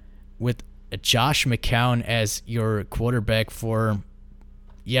with Josh McCown as your quarterback for,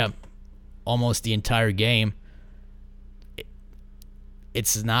 almost the entire game,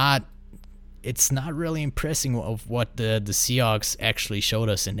 it's not really impressive of what the Seahawks actually showed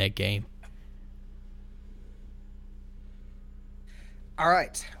us in that game. All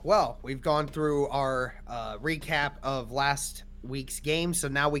right. Well, we've gone through our recap of last week's game, so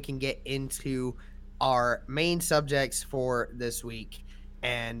now we can get into our main subjects for this week.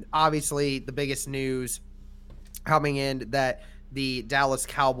 And obviously, the biggest news coming in that the Dallas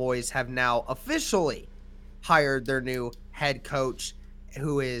Cowboys have now officially hired their new head coach,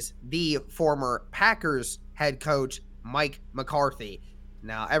 who is the former Packers head coach, Mike McCarthy.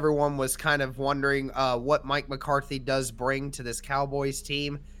 Now, everyone was kind of wondering what Mike McCarthy does bring to this Cowboys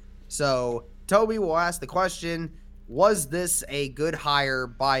team. So, Toby will ask the question, was this a good hire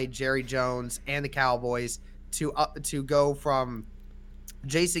by Jerry Jones and the Cowboys to go from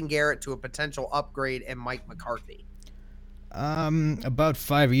Jason Garrett to a potential upgrade in Mike McCarthy? About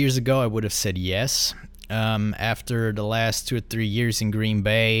 5 years ago, I would have said yes. after the last 2 or 3 years in Green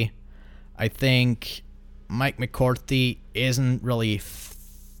Bay. I think Mike McCarthy isn't really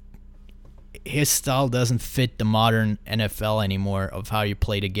his style doesn't fit the modern NFL anymore of how you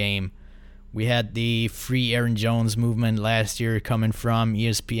play the game. We had the free Aaron Jones movement last year coming from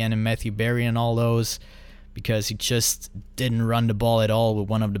ESPN and Matthew Berry and all those, because he just didn't run the ball at all with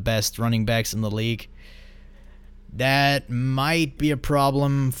one of the best running backs in the league. That might be a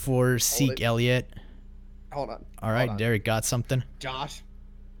problem for Zeke Elliott. Hold on. All right, Derek got something. Josh,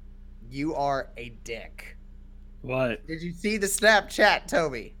 you are a dick. What? Did you see the Snapchat,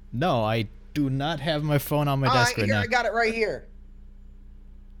 Toby? No, I do not have my phone on my desk right now. I got it right here.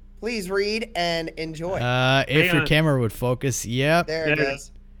 Please read and enjoy. If your camera would focus, yep. There it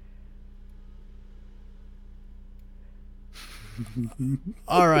goes.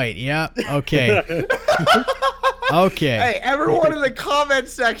 All right, yeah, okay. Okay. Hey, everyone in the comment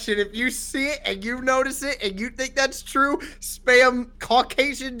section, if you see it and you notice it and you think that's true, spam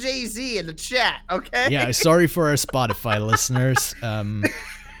Caucasian Jay-Z in the chat, okay? Yeah, sorry for our Spotify listeners.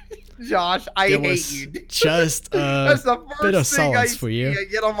 Josh, I hate you. Just that's the first bit of thing solace for you. I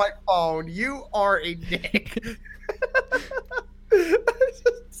get on my phone. You are a dick.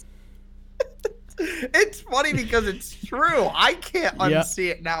 It's funny because it's true. I can't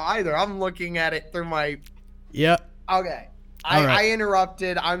unsee it now either. I'm looking at it through my... Yep. Okay. I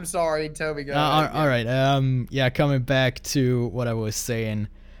interrupted. I'm sorry, Toby. Go ahead. All right. Yeah, coming back to what I was saying.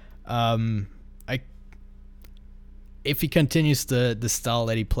 If he continues the style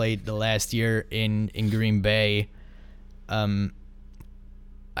that he played the last year in Green Bay,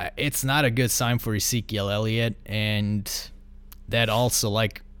 it's not a good sign for Ezekiel Elliott, and that also,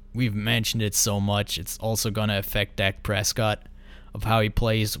 like we've mentioned it so much, it's also gonna affect Dak Prescott of how he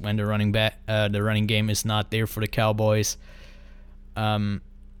plays when the running game is not there for the Cowboys.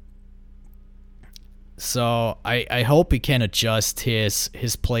 So I hope he can adjust his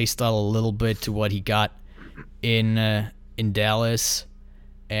play style a little bit to what he got in Dallas.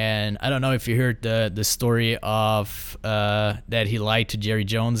 And I don't know if you heard the story of that he lied to Jerry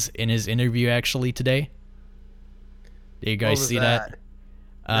Jones in his interview actually today. Did you guys see that?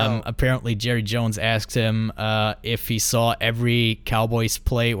 No. Apparently Jerry Jones asked him if he saw every Cowboys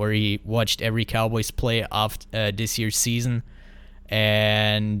play, or he watched every Cowboys play of this year's season,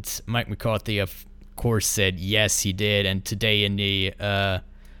 and Mike McCarthy of course said yes he did. And today in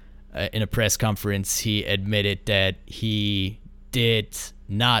a press conference he admitted that he did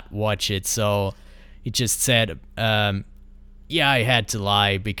not watch it. So he just said, yeah, I had to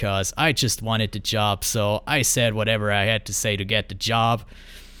lie because I just wanted the job, so I said whatever I had to say to get the job.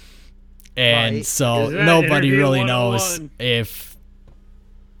 And so nobody really knows if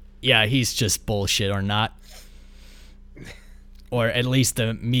he's just bullshit or not. Or at least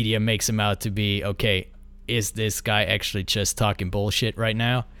the media makes him out to be, okay, is this guy actually just talking bullshit right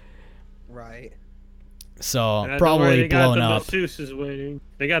now? Right. So probably blown up. They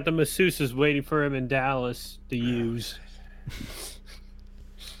got the masseuses waiting for him in Dallas to use.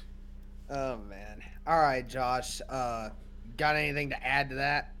 Oh man. All right, Josh. Got anything to add to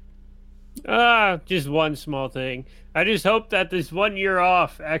that? Just one small thing. I just hope that this 1 year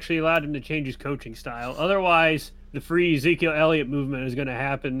off actually allowed him to change his coaching style. Otherwise, the free Ezekiel Elliott movement is going to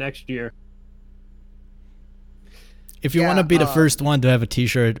happen next year. If you want to be the first one to have a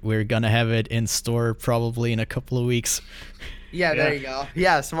t-shirt, we're going to have it in store probably in a couple of weeks. Yeah, there you go.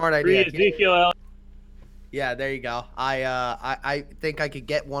 Yeah, smart idea. Free Ezekiel Elliott. Yeah, there you go. I think I could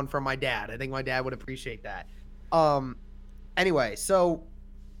get one from my dad. I think my dad would appreciate that. Anyway, so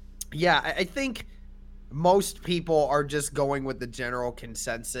yeah, I think most people are just going with the general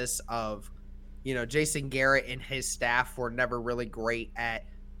consensus of, Jason Garrett and his staff were never really great at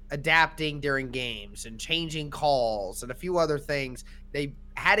adapting during games and changing calls and a few other things. They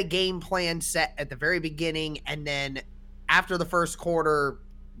had a game plan set at the very beginning, and then after the first quarter,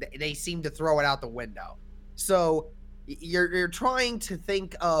 they seemed to throw it out the window. So you're trying to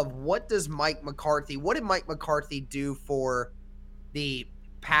think of what did Mike McCarthy do for the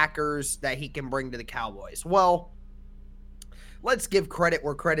Packers that he can bring to the Cowboys? Well, let's give credit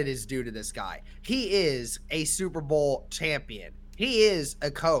where credit is due to this guy. He is a Super Bowl champion. He is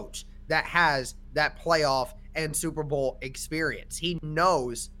a coach that has that playoff and Super Bowl experience. He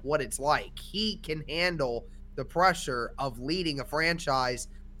knows what it's like. He can handle the pressure of leading a franchise,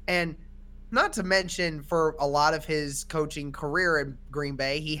 and not to mention, for a lot of his coaching career in Green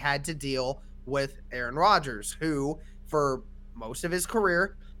Bay, he had to deal with Aaron Rodgers, who for most of his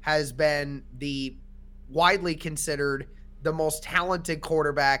career has been the widely considered the most talented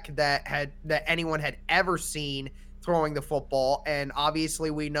quarterback that anyone had ever seen throwing the football. And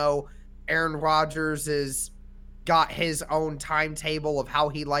obviously we know Aaron Rodgers is got his own timetable of how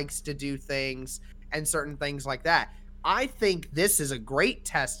he likes to do things and certain things like that. I think this is a great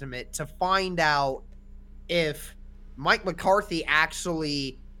testament to find out if Mike McCarthy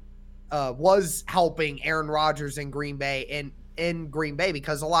actually was helping Aaron Rodgers in Green Bay in Green Bay,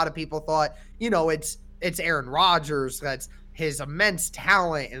 because a lot of people thought, it's Aaron Rodgers, that's his immense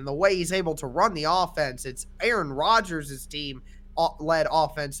talent and the way he's able to run the offense. It's Aaron Rodgers' team led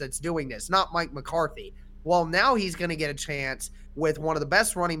offense that's doing this, not Mike McCarthy. Well, now he's going to get a chance with one of the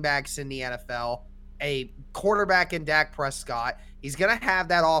best running backs in the NFL, a quarterback in Dak Prescott. He's going to have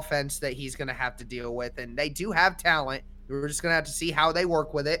that offense that he's going to have to deal with, and they do have talent. We're just going to have to see how they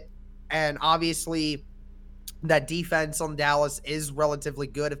work with it. And obviously, that defense on Dallas is relatively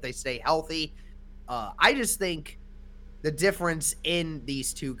good if they stay healthy. I just think the difference in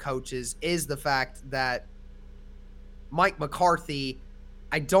these two coaches is the fact that Mike McCarthy,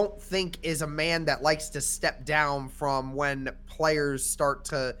 I don't think, is a man that likes to step down from when players start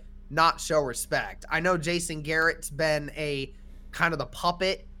to not show respect. I know Jason Garrett's been a kind of the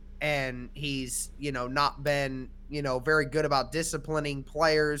puppet, and he's, not been, very good about disciplining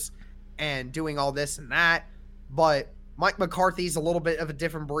players and doing all this and that. But Mike McCarthy's a little bit of a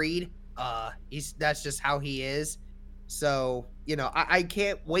different breed. That's just how he is. So, I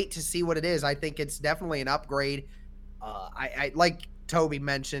can't wait to see what it is. I think it's definitely an upgrade. I like Toby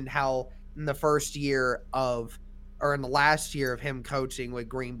mentioned how in the last year of him coaching with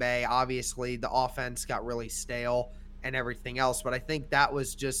Green Bay, obviously the offense got really stale and everything else. But I think that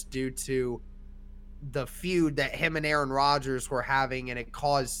was just due to the feud that him and Aaron Rodgers were having, and it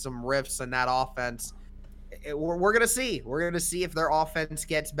caused some rifts in that offense. We're going to see. We're going to see if their offense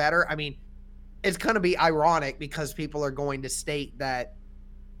gets better. I mean, it's going to be ironic because people are going to state that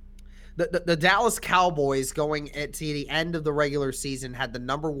the Dallas Cowboys going to the end of the regular season had the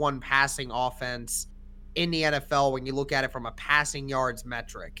number one passing offense in the NFL when you look at it from a passing yards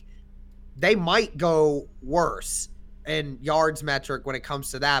metric. They might go worse in yards metric when it comes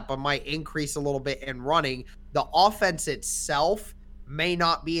to that, but might increase a little bit in running. The offense itself may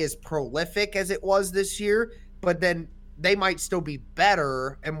not be as prolific as it was this year, but then they might still be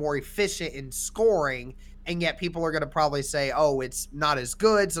better and more efficient in scoring, and yet people are going to probably say, oh, it's not as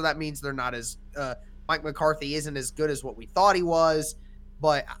good, so that means they're not as Mike McCarthy isn't as good as what we thought he was.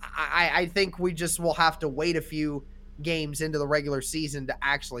 But I think we just will have to wait a few games into the regular season to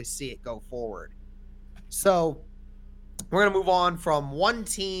actually see it go forward. So we're going to move on from one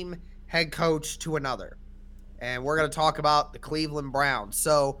team head coach to another, and we're going to talk about the Cleveland Browns.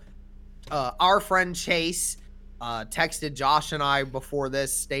 So our friend Chase texted Josh and I before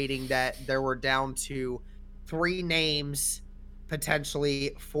this stating that there were down to 3 names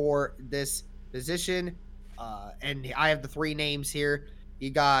potentially for this position. And I have the 3 names here. You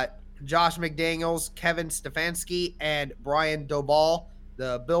got Josh McDaniels, Kevin Stefanski, and Brian Daboll,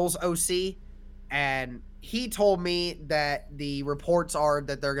 the Bills OC. And he told me that the reports are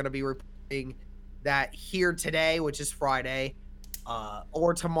that they're going to be reporting that here today, which is Friday,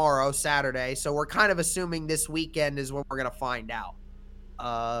 or tomorrow, Saturday. So we're kind of assuming this weekend is when we're going to find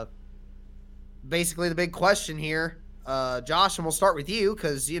out. Basically, the big question here, Josh, and we'll start with you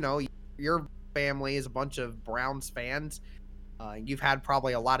because, your family is a bunch of Browns fans. You've had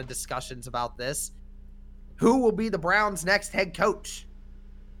probably a lot of discussions about this. Who will be the Browns' next head coach?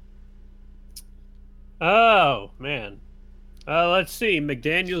 Oh, man. Let's see.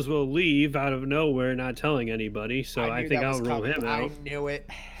 McDaniels will leave out of nowhere, not telling anybody, so I think I'll roll him out. I knew it.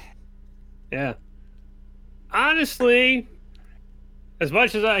 Yeah. Honestly, as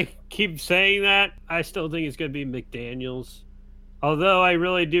much as I keep saying that, I still think it's going to be McDaniels. Although I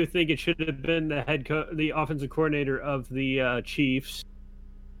really do think it should have been the offensive coordinator of the Chiefs,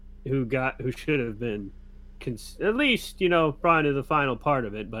 who should have been at least, brought into the final part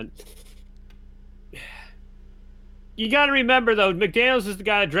of it. But you got to remember, though, McDaniels is the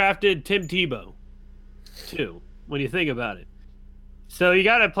guy that drafted Tim Tebow, too, when you think about it. So you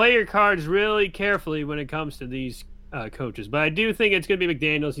got to play your cards really carefully when it comes to these coaches. But I do think it's going to be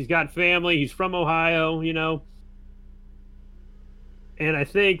McDaniels. He's got family. He's from Ohio, And I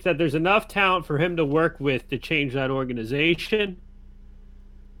think that there's enough talent for him to work with to change that organization.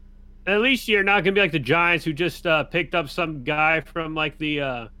 At least you're not going to be like the Giants, who just picked up some guy from like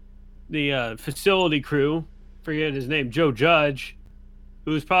the facility crew, forget his name, Joe Judge,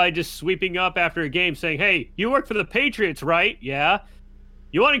 who's probably just sweeping up after a game saying, hey, you work for the Patriots, right? Yeah.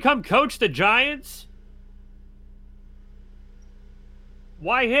 You want to come coach the Giants?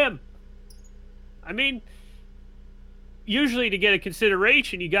 Why him? I mean, usually to get a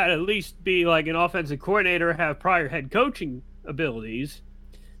consideration, you got to at least be like an offensive coordinator, have prior head coaching abilities.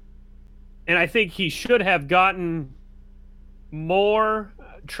 And I think he should have gotten more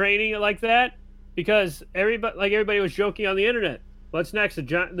training like that because everybody was joking on the internet. What's next?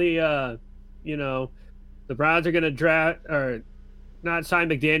 The Browns are going to draft or not sign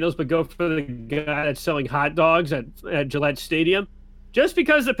McDaniels, but go for the guy that's selling hot dogs at Gillette Stadium. Just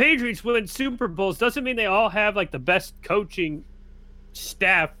because the Patriots win Super Bowls doesn't mean they all have like the best coaching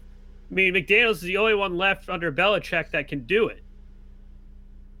staff. I mean, McDaniels is the only one left under Belichick that can do it.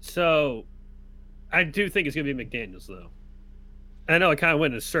 So I do think it's going to be McDaniels, though. I know I kind of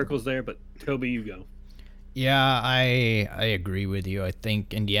went in circles there, but Toby, you go. Yeah, I agree with you. I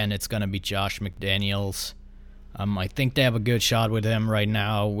think in the end it's going to be Josh McDaniels. I think they have a good shot with him right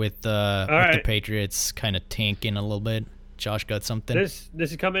now with the Patriots kind of tanking a little bit. Josh got something? This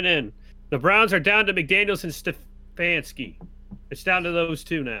is coming in. The Browns are down to McDaniels and Stefanski. It's down to those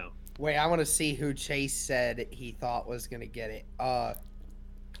two now. Wait, I want to see who Chase said he thought was going to get it.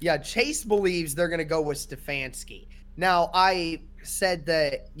 Yeah, Chase believes they're going to go with Stefanski. Now, I said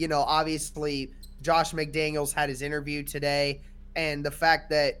that, obviously Josh McDaniels had his interview today, and the fact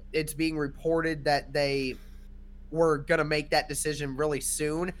that it's being reported that they were going to make that decision really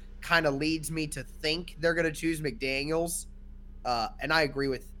soon kind of leads me to think they're going to choose McDaniels. And I agree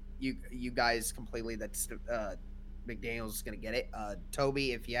with you guys completely that McDaniels is going to get it.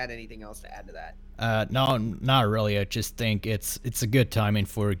 Toby, if you had anything else to add to that. No, not really. I just think it's a good timing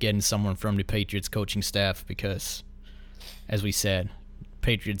for getting someone from the Patriots coaching staff because, as we said,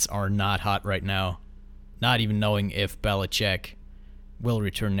 Patriots are not hot right now. Not even knowing if Belichick will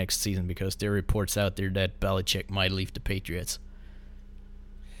return next season because there are reports out there that Belichick might leave the Patriots.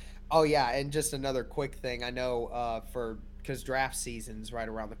 Oh, yeah, and just another quick thing. I know because draft season's right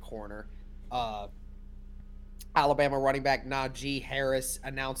around the corner. Alabama running back Najee Harris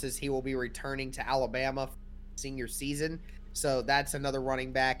announces he will be returning to Alabama for senior season. So that's another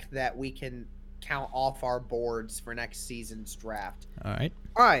running back that we can count off our boards for next season's draft. All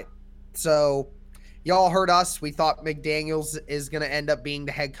right. So y'all heard us. We thought McDaniels is going to end up being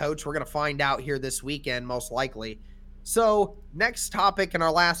the head coach. We're going to find out here this weekend, most likely. So next topic and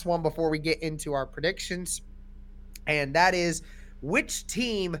our last one before we get into our predictions, and that is which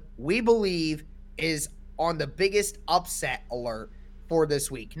team we believe is on the biggest upset alert for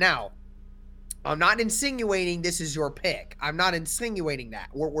this week. Now, I'm not insinuating this is your pick. I'm not insinuating that.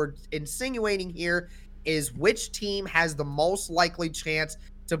 What we're insinuating here is which team has the most likely chance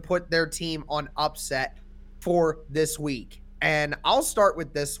to put their team on upset for this week. And I'll start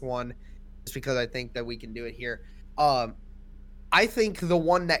with this one just because I think that we can do it here. I think the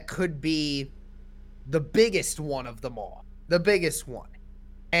one that could be the biggest one of them all, the biggest one.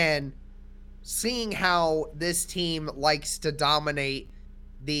 And seeing how this team likes to dominate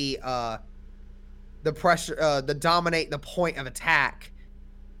the pressure, dominate the point of attack.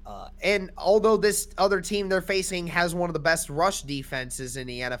 And although this other team they're facing has one of the best rush defenses in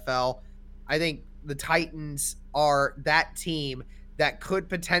the NFL, I think the Titans are that team that could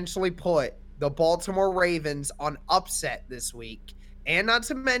potentially put the Baltimore Ravens on upset this week. And not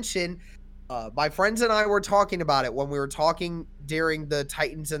to mention, my friends and I were talking about it when we were talking during the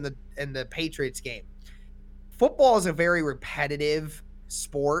Titans and the Patriots game. Football is a very repetitive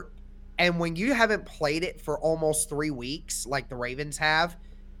sport, and when you haven't played it for almost 3 weeks like the Ravens have,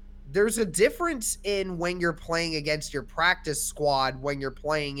 there's a difference in when you're playing against your practice squad when you're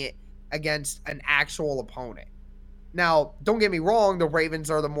playing it against an actual opponent. Now, don't get me wrong, the Ravens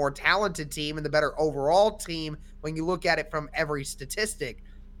are the more talented team and the better overall team when you look at it from every statistic.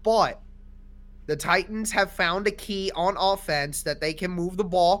 But the Titans have found a key on offense that they can move the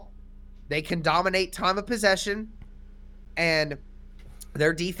ball, they can dominate time of possession, and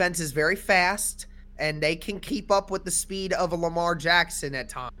their defense is very fast, and they can keep up with the speed of a Lamar Jackson at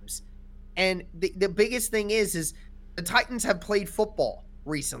times. And the biggest thing is the Titans have played football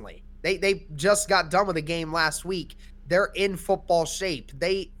recently. They just got done with a game last week. They're in football shape.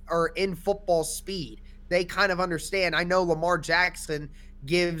 They are in football speed. They kind of understand. I know Lamar Jackson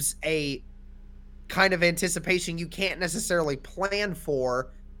gives a kind of anticipation you can't necessarily plan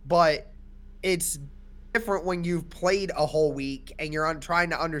for, but it's different when you've played a whole week and you're trying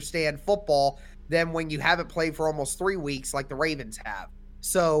to understand football than when you haven't played for almost 3 weeks like the Ravens have.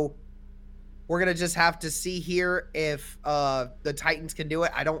 So we're going to just have to see here if the Titans can do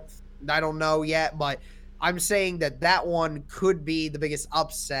it. I don't know yet, but I'm saying that one could be the biggest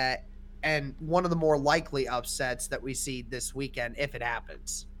upset and one of the more likely upsets that we see this weekend if it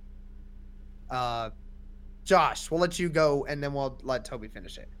happens. Josh, we'll let you go and then we'll let Toby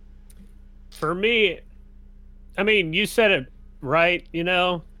finish it. For me, I mean, you said it right,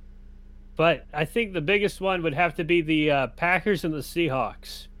 but I think the biggest one would have to be the Packers and the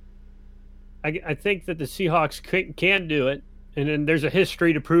Seahawks. I think that the Seahawks can do it, and then there's a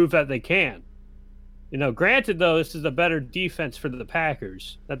history to prove that they can. Granted, though, this is a better defense for the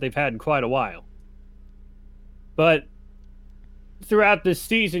Packers that they've had in quite a while. But throughout this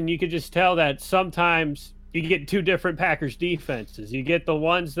season, you could just tell that sometimes you get two different Packers defenses. You get the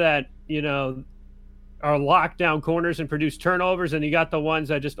ones that, are lockdown corners and produce turnovers, and you got the ones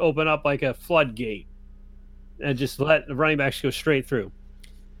that just open up like a floodgate and just let the running backs go straight through.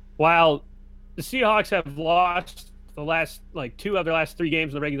 While the Seahawks have lost the last two of their last 3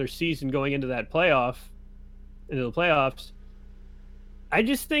 games in the regular season going into the playoffs, I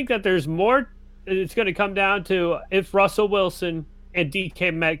just think that there's more. It's going to come down to if Russell Wilson and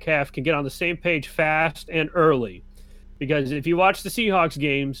DK Metcalf can get on the same page fast and early. Because if you watch the Seahawks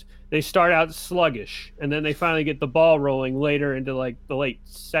games, they start out sluggish, and then they finally get the ball rolling later into the late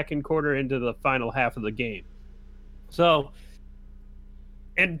second quarter into the final half of the game. So,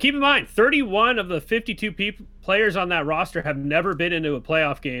 and keep in mind, 31 of the 52 players on that roster have never been into a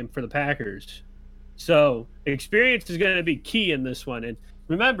playoff game for the Packers. So experience is going to be key in this one. And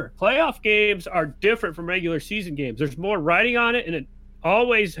remember, playoff games are different from regular season games. There's more riding on it, and it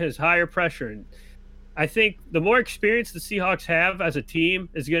always has higher pressure. And I think the more experience the Seahawks have as a team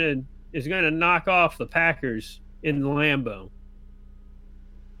is going to knock off the Packers in Lambeau.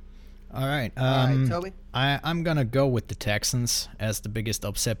 All right, Toby? I'm gonna go with the Texans as the biggest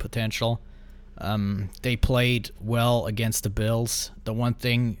upset potential. They played well against the Bills. The one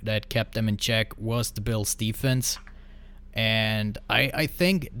thing that kept them in check was the Bills' defense. And I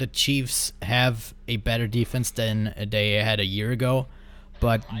think the Chiefs have a better defense than they had a year ago,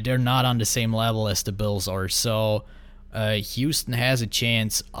 but they're not on the same level as the Bills are. So Houston has a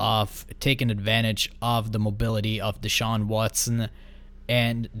chance of taking advantage of the mobility of Deshaun Watson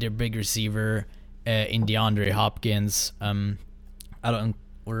and their big receiver in DeAndre Hopkins. I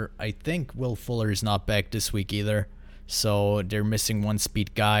think Will Fuller is not back this week either, so they're missing one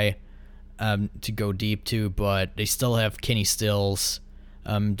speed guy to go deep to, but they still have Kenny Stills.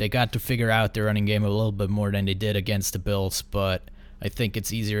 They got to figure out their running game a little bit more than they did against the Bills, but I think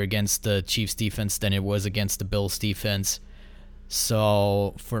it's easier against the Chiefs defense than it was against the Bills defense.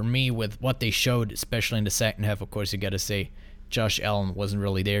 So for me, with what they showed, especially in the second half, of course you got to say Josh Allen wasn't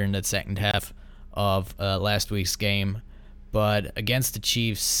really there in that second half of last week's game. But against the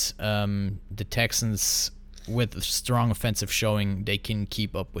Chiefs, the Texans, with a strong offensive showing, they can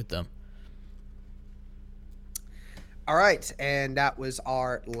keep up with them. All right, and that was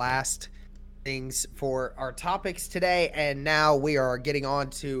our last things for our topics today. And now we are getting on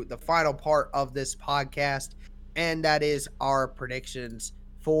to the final part of this podcast, and that is our predictions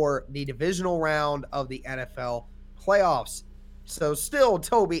for the divisional round of the NFL playoffs. So still,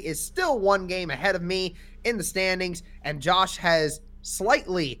 Toby is still one game ahead of me in the standings, and Josh has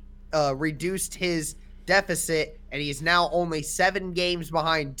slightly reduced his deficit, and he's now only 7 games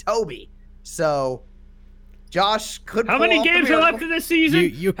behind Toby. So Josh could. How many games are left in this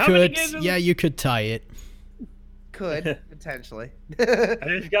season? You could, you could tie it. Could potentially. I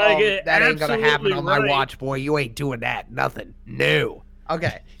just gotta get that ain't gonna happen on my right. watch, boy. You ain't doing that. Nothing. No.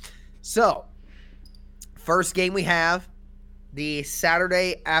 Okay. So first game we have the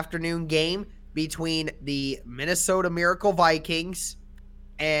Saturday afternoon game between the Minnesota Miracle Vikings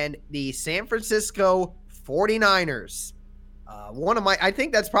and the San Francisco 49ers. I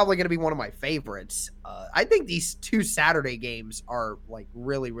think that's probably going to be one of my favorites. I think these 2 Saturday games are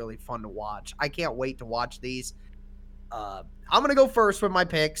really, really fun to watch. I can't wait to watch these. I'm going to go first with my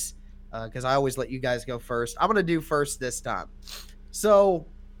picks because I always let you guys go first. I'm going to do first this time. So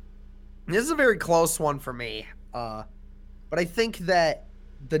this is a very close one for me. But I think that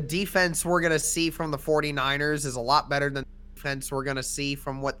the defense we're going to see from the 49ers is a lot better than the defense we're going to see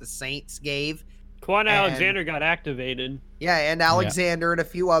from what the Saints gave. Quan Alexander got activated. Yeah, and Alexander and a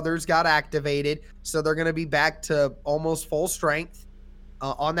few others got activated. So they're going to be back to almost full strength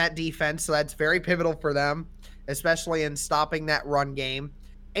on that defense. So that's very pivotal for them, especially in stopping that run game.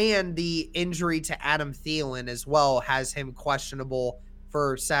 And the injury to Adam Thielen as well has him questionable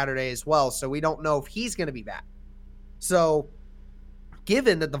for Saturday as well. So we don't know if he's going to be back. So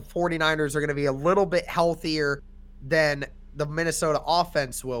given that the 49ers are going to be a little bit healthier than the Minnesota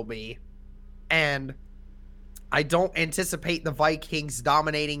offense will be, and I don't anticipate the Vikings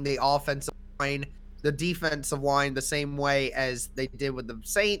dominating the offensive line, the defensive line, the same way as they did with the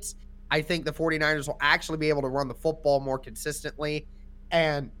Saints. I think the 49ers will actually be able to run the football more consistently,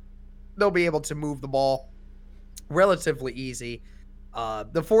 and they'll be able to move the ball relatively easy.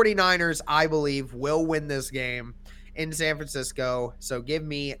 The 49ers, I believe, will win this game in San Francisco, so give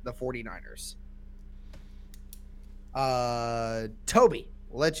me the 49ers. Toby,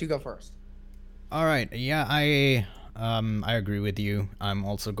 we'll let you go first. All right. Yeah, I agree with you. I'm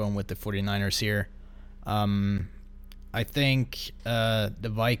also going with the 49ers here. I think the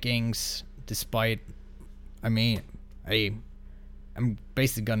Vikings, despite, I mean, I'm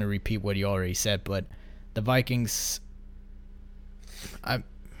basically gonna repeat what you already said, but the Vikings,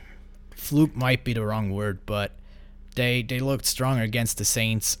 fluke might be the wrong word, but they looked stronger against the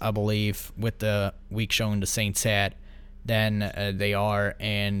Saints, I believe, with the week showing the Saints had than they are,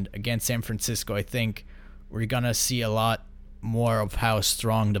 and against San Francisco, I think we're gonna see a lot more of how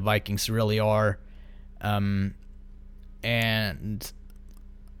strong the Vikings really are, and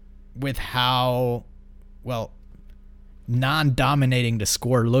with how non-dominating the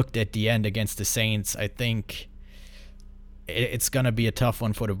score looked at the end against the Saints, I think it's going to be a tough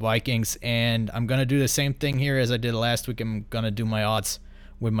one for the Vikings, and I'm going to do the same thing here as I did last week. I'm going to do my odds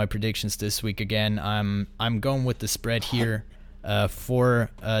with my predictions this week again. I'm going with the spread here for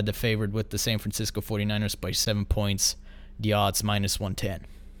the favorite with the San Francisco 49ers by 7 points. The odds -110.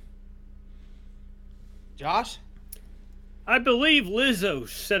 Josh? I believe Lizzo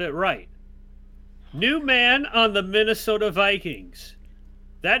said it right. New man on the Minnesota Vikings.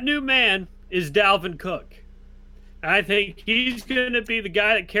 That new man is Dalvin Cook. I think he's going to be the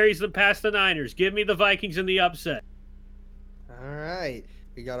guy that carries them past the Niners. Give me the Vikings in the upset. All right.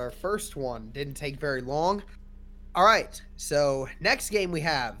 We got our first one. Didn't take very long. All right. So next game we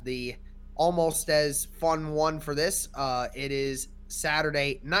have the almost as fun one for this. It is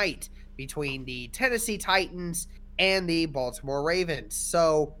Saturday night between the Tennessee Titans and the Baltimore Ravens.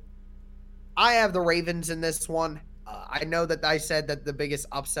 So I have the Ravens in this one. I know that I said that the biggest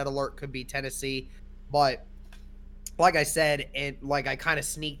upset alert could be Tennessee, but like I said, I kind of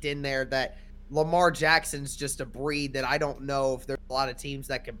sneaked in there that Lamar Jackson's just a breed that I don't know if there's a lot of teams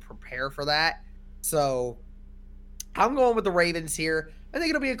that can prepare for that. So I'm going with the Ravens here. I think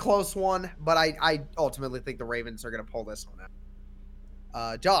it'll be a close one, but I ultimately think the Ravens are going to pull this one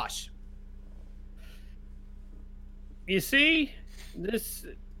out. Josh. You see, this...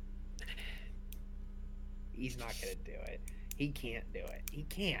 He's not going to do it. He can't do it. He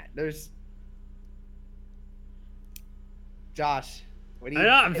can't. There's... Josh, what do you...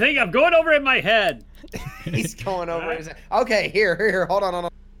 I'm thinking. I'm going over in my head. He's going over his head. Okay, here. Hold on.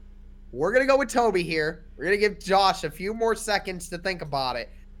 We're going to go with Toby here. We're going to give Josh a few more seconds to think about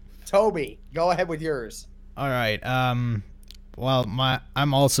it. Toby, go ahead with yours. All right. I'm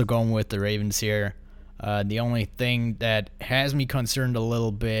also going with the Ravens here. The only thing that has me concerned a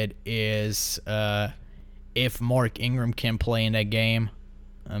little bit is if Mark Ingram can play in that game.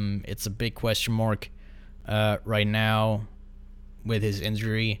 It's a big question mark right now with his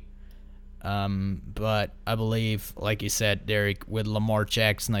injury. But I believe, like you said, Derek, with Lamar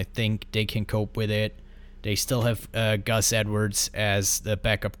Jackson, I think they can cope with it. They still have Gus Edwards as the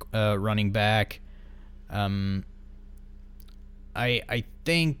backup running back. I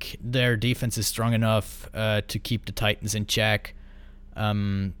think their defense is strong enough to keep the Titans in check.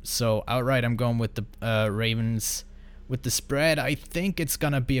 So outright, I'm going with the Ravens. With the spread, I think it's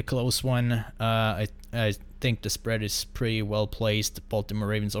gonna be a close one. I think the spread is pretty well placed. The Baltimore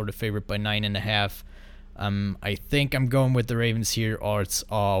Ravens are the favorite by 9.5. I think I'm going with the Ravens here, or it's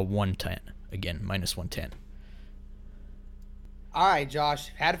 110 again, -110. All right,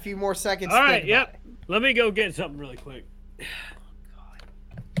 Josh. Had a few more seconds. All right, yep. Let me go get something really quick.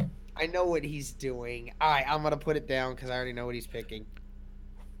 I know what he's doing. All right, I'm gonna put it down because I already know what he's picking.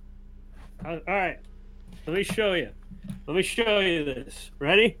 All right, let me show you. Let me show you this.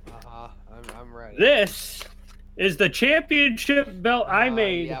 Ready? I'm ready. This is the championship belt I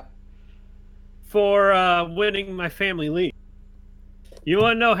made Yep. for winning my family league. You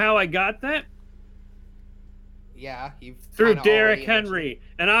want to know how I got that? Yeah, you've Through kinda Derrick already Henry,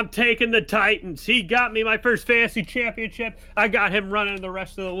 and I'm taking the Titans. He got me my first fantasy championship. I got him running the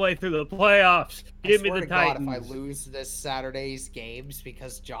rest of the way through the playoffs. Give me the Titans. God, if I lose this Saturday's games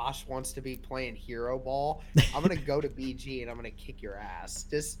because Josh wants to be playing hero ball, I'm gonna go to BG and I'm gonna kick your ass.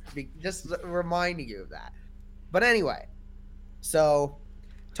 Just reminding you of that. But anyway, so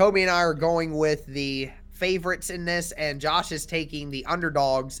Toby and I are going with the favorites in this, and Josh is taking the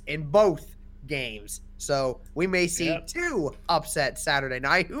underdogs in both games. So we may see two upsets Saturday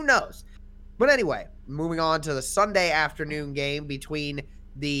night. Who knows? But anyway, moving on to the Sunday afternoon game between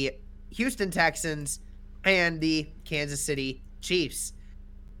the Houston Texans and the Kansas City Chiefs.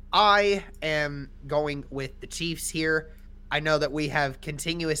 I am going with the Chiefs here. I know that we have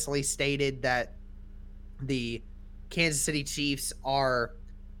continuously stated that the Kansas City Chiefs are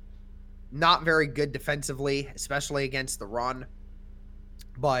not very good defensively, especially against the run.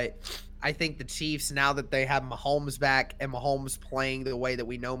 But I think the Chiefs, now that they have Mahomes back and Mahomes playing the way that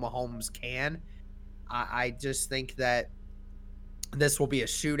we know Mahomes can, I just think that this will be a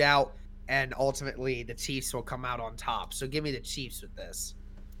shootout, and ultimately the Chiefs will come out on top. So give me the Chiefs with this.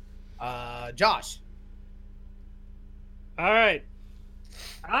 Josh. All right.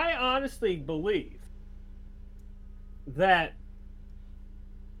 I honestly believe that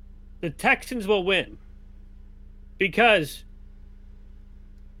the Texans will win because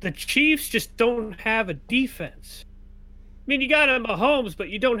the Chiefs just don't have a defense. I mean, you got a Mahomes, but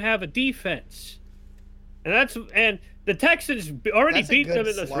you don't have a defense. And the Texans already beat them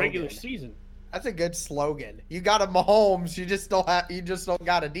in this regular season. That's a good slogan. You got a Mahomes, you just don't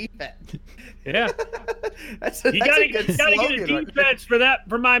got a defense. Yeah. that's you gotta good get a defense for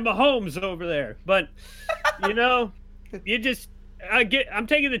my Mahomes over there. But I'm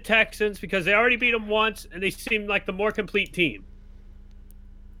taking the Texans because they already beat them once and they seem like the more complete team.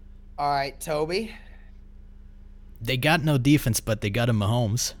 All right, Toby. They got no defense, but they got a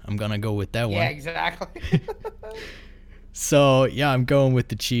Mahomes. I'm gonna go with that one. Yeah, exactly. So, yeah, I'm going with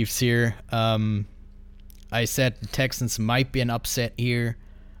the Chiefs here. I said the Texans might be an upset here.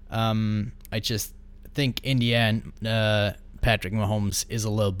 I just think in the end, Patrick Mahomes is a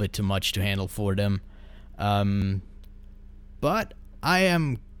little bit too much to handle for them. But I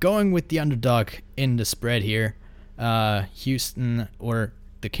am going with the underdog in the spread here. Houston or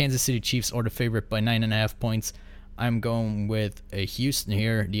the Kansas City Chiefs are the favorite by 9.5 points. I'm going with a Houston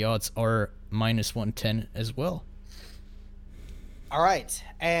here. The odds are -110 as well. All right,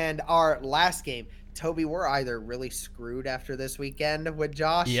 and our last game, Toby, we're either really screwed after this weekend with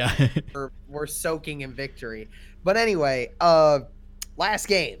Josh, yeah, or we're soaking in victory. But anyway, last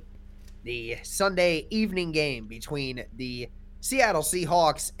game, the Sunday evening game between the Seattle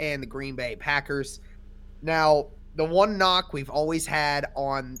Seahawks and the Green Bay Packers. Now, the one knock we've always had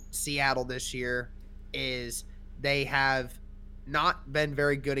on Seattle this year is they have not been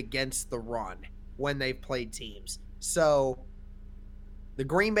very good against the run when they've played teams. So the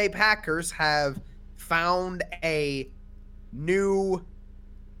Green Bay Packers have found a new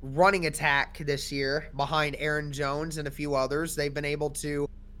running attack this year behind Aaron Jones and a few others. They've been able to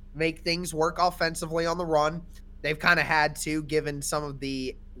make things work offensively on the run. They've kind of had to, given some of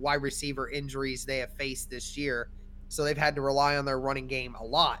the wide receiver injuries they have faced this year. So they've had to rely on their running game a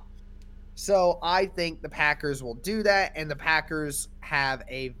lot. So I think the Packers will do that, and the Packers have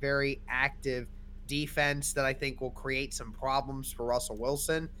a very active defense that I think will create some problems for Russell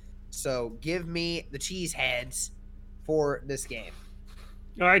Wilson. So give me the Cheeseheads for this game.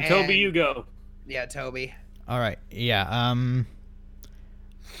 All right, Toby, you go. Yeah, Toby. All right. Yeah.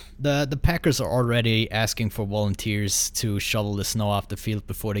 The Packers are already asking for volunteers to shovel the snow off the field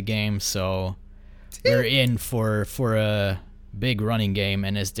before the game, so we're in for a big running game.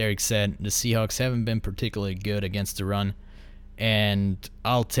 And as Derek said, the Seahawks haven't been particularly good against the run. And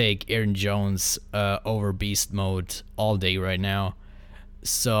I'll take Aaron Jones over beast mode all day right now.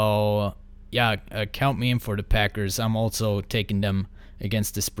 So, yeah, count me in for the Packers. I'm also taking them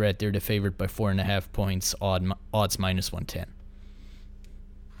against the spread. They're the favorite by 4.5 points, odds -110.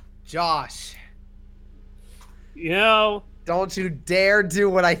 Josh. Don't you dare do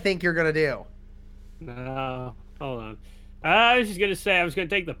what I think you're going to do. No, hold on. I was just going to say I was going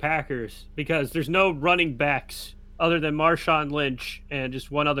to take the Packers because there's no running backs other than Marshawn Lynch and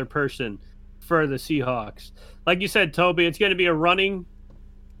just one other person for the Seahawks. Like you said, Toby, it's going to be a running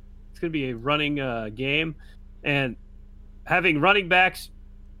game, and having running backs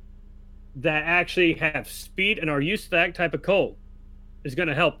that actually have speed and are used to that type of cold is going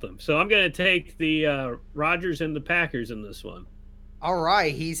to help them. So I'm going to take the Rodgers and the Packers in this one. All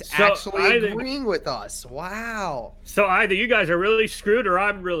right, he's actually agreeing with us. Wow. So either you guys are really screwed or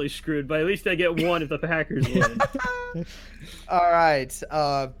I'm really screwed, but at least I get one if the Packers win. All right.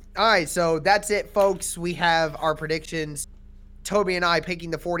 So that's it, folks. We have our predictions. Toby and I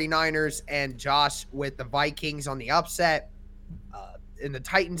picking the 49ers and Josh with the Vikings on the upset. In the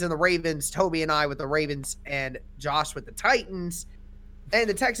Titans and the Ravens, Toby and I with the Ravens and Josh with the Titans. And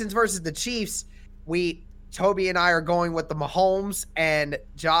the Texans versus the Chiefs, Toby and I are going with the Mahomes, and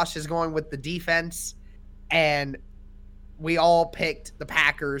Josh is going with the defense. And we all picked the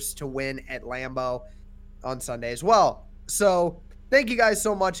Packers to win at Lambeau on Sunday as well. So thank you guys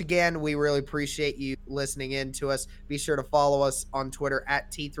so much again. We really appreciate you listening in to us. Be sure to follow us on Twitter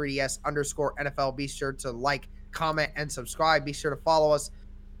at T3DS_NFL. Be sure to like, comment, and subscribe. Be sure to follow us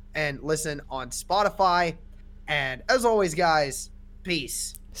and listen on Spotify. And as always, guys,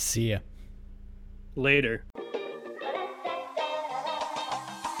 peace. See ya. Later.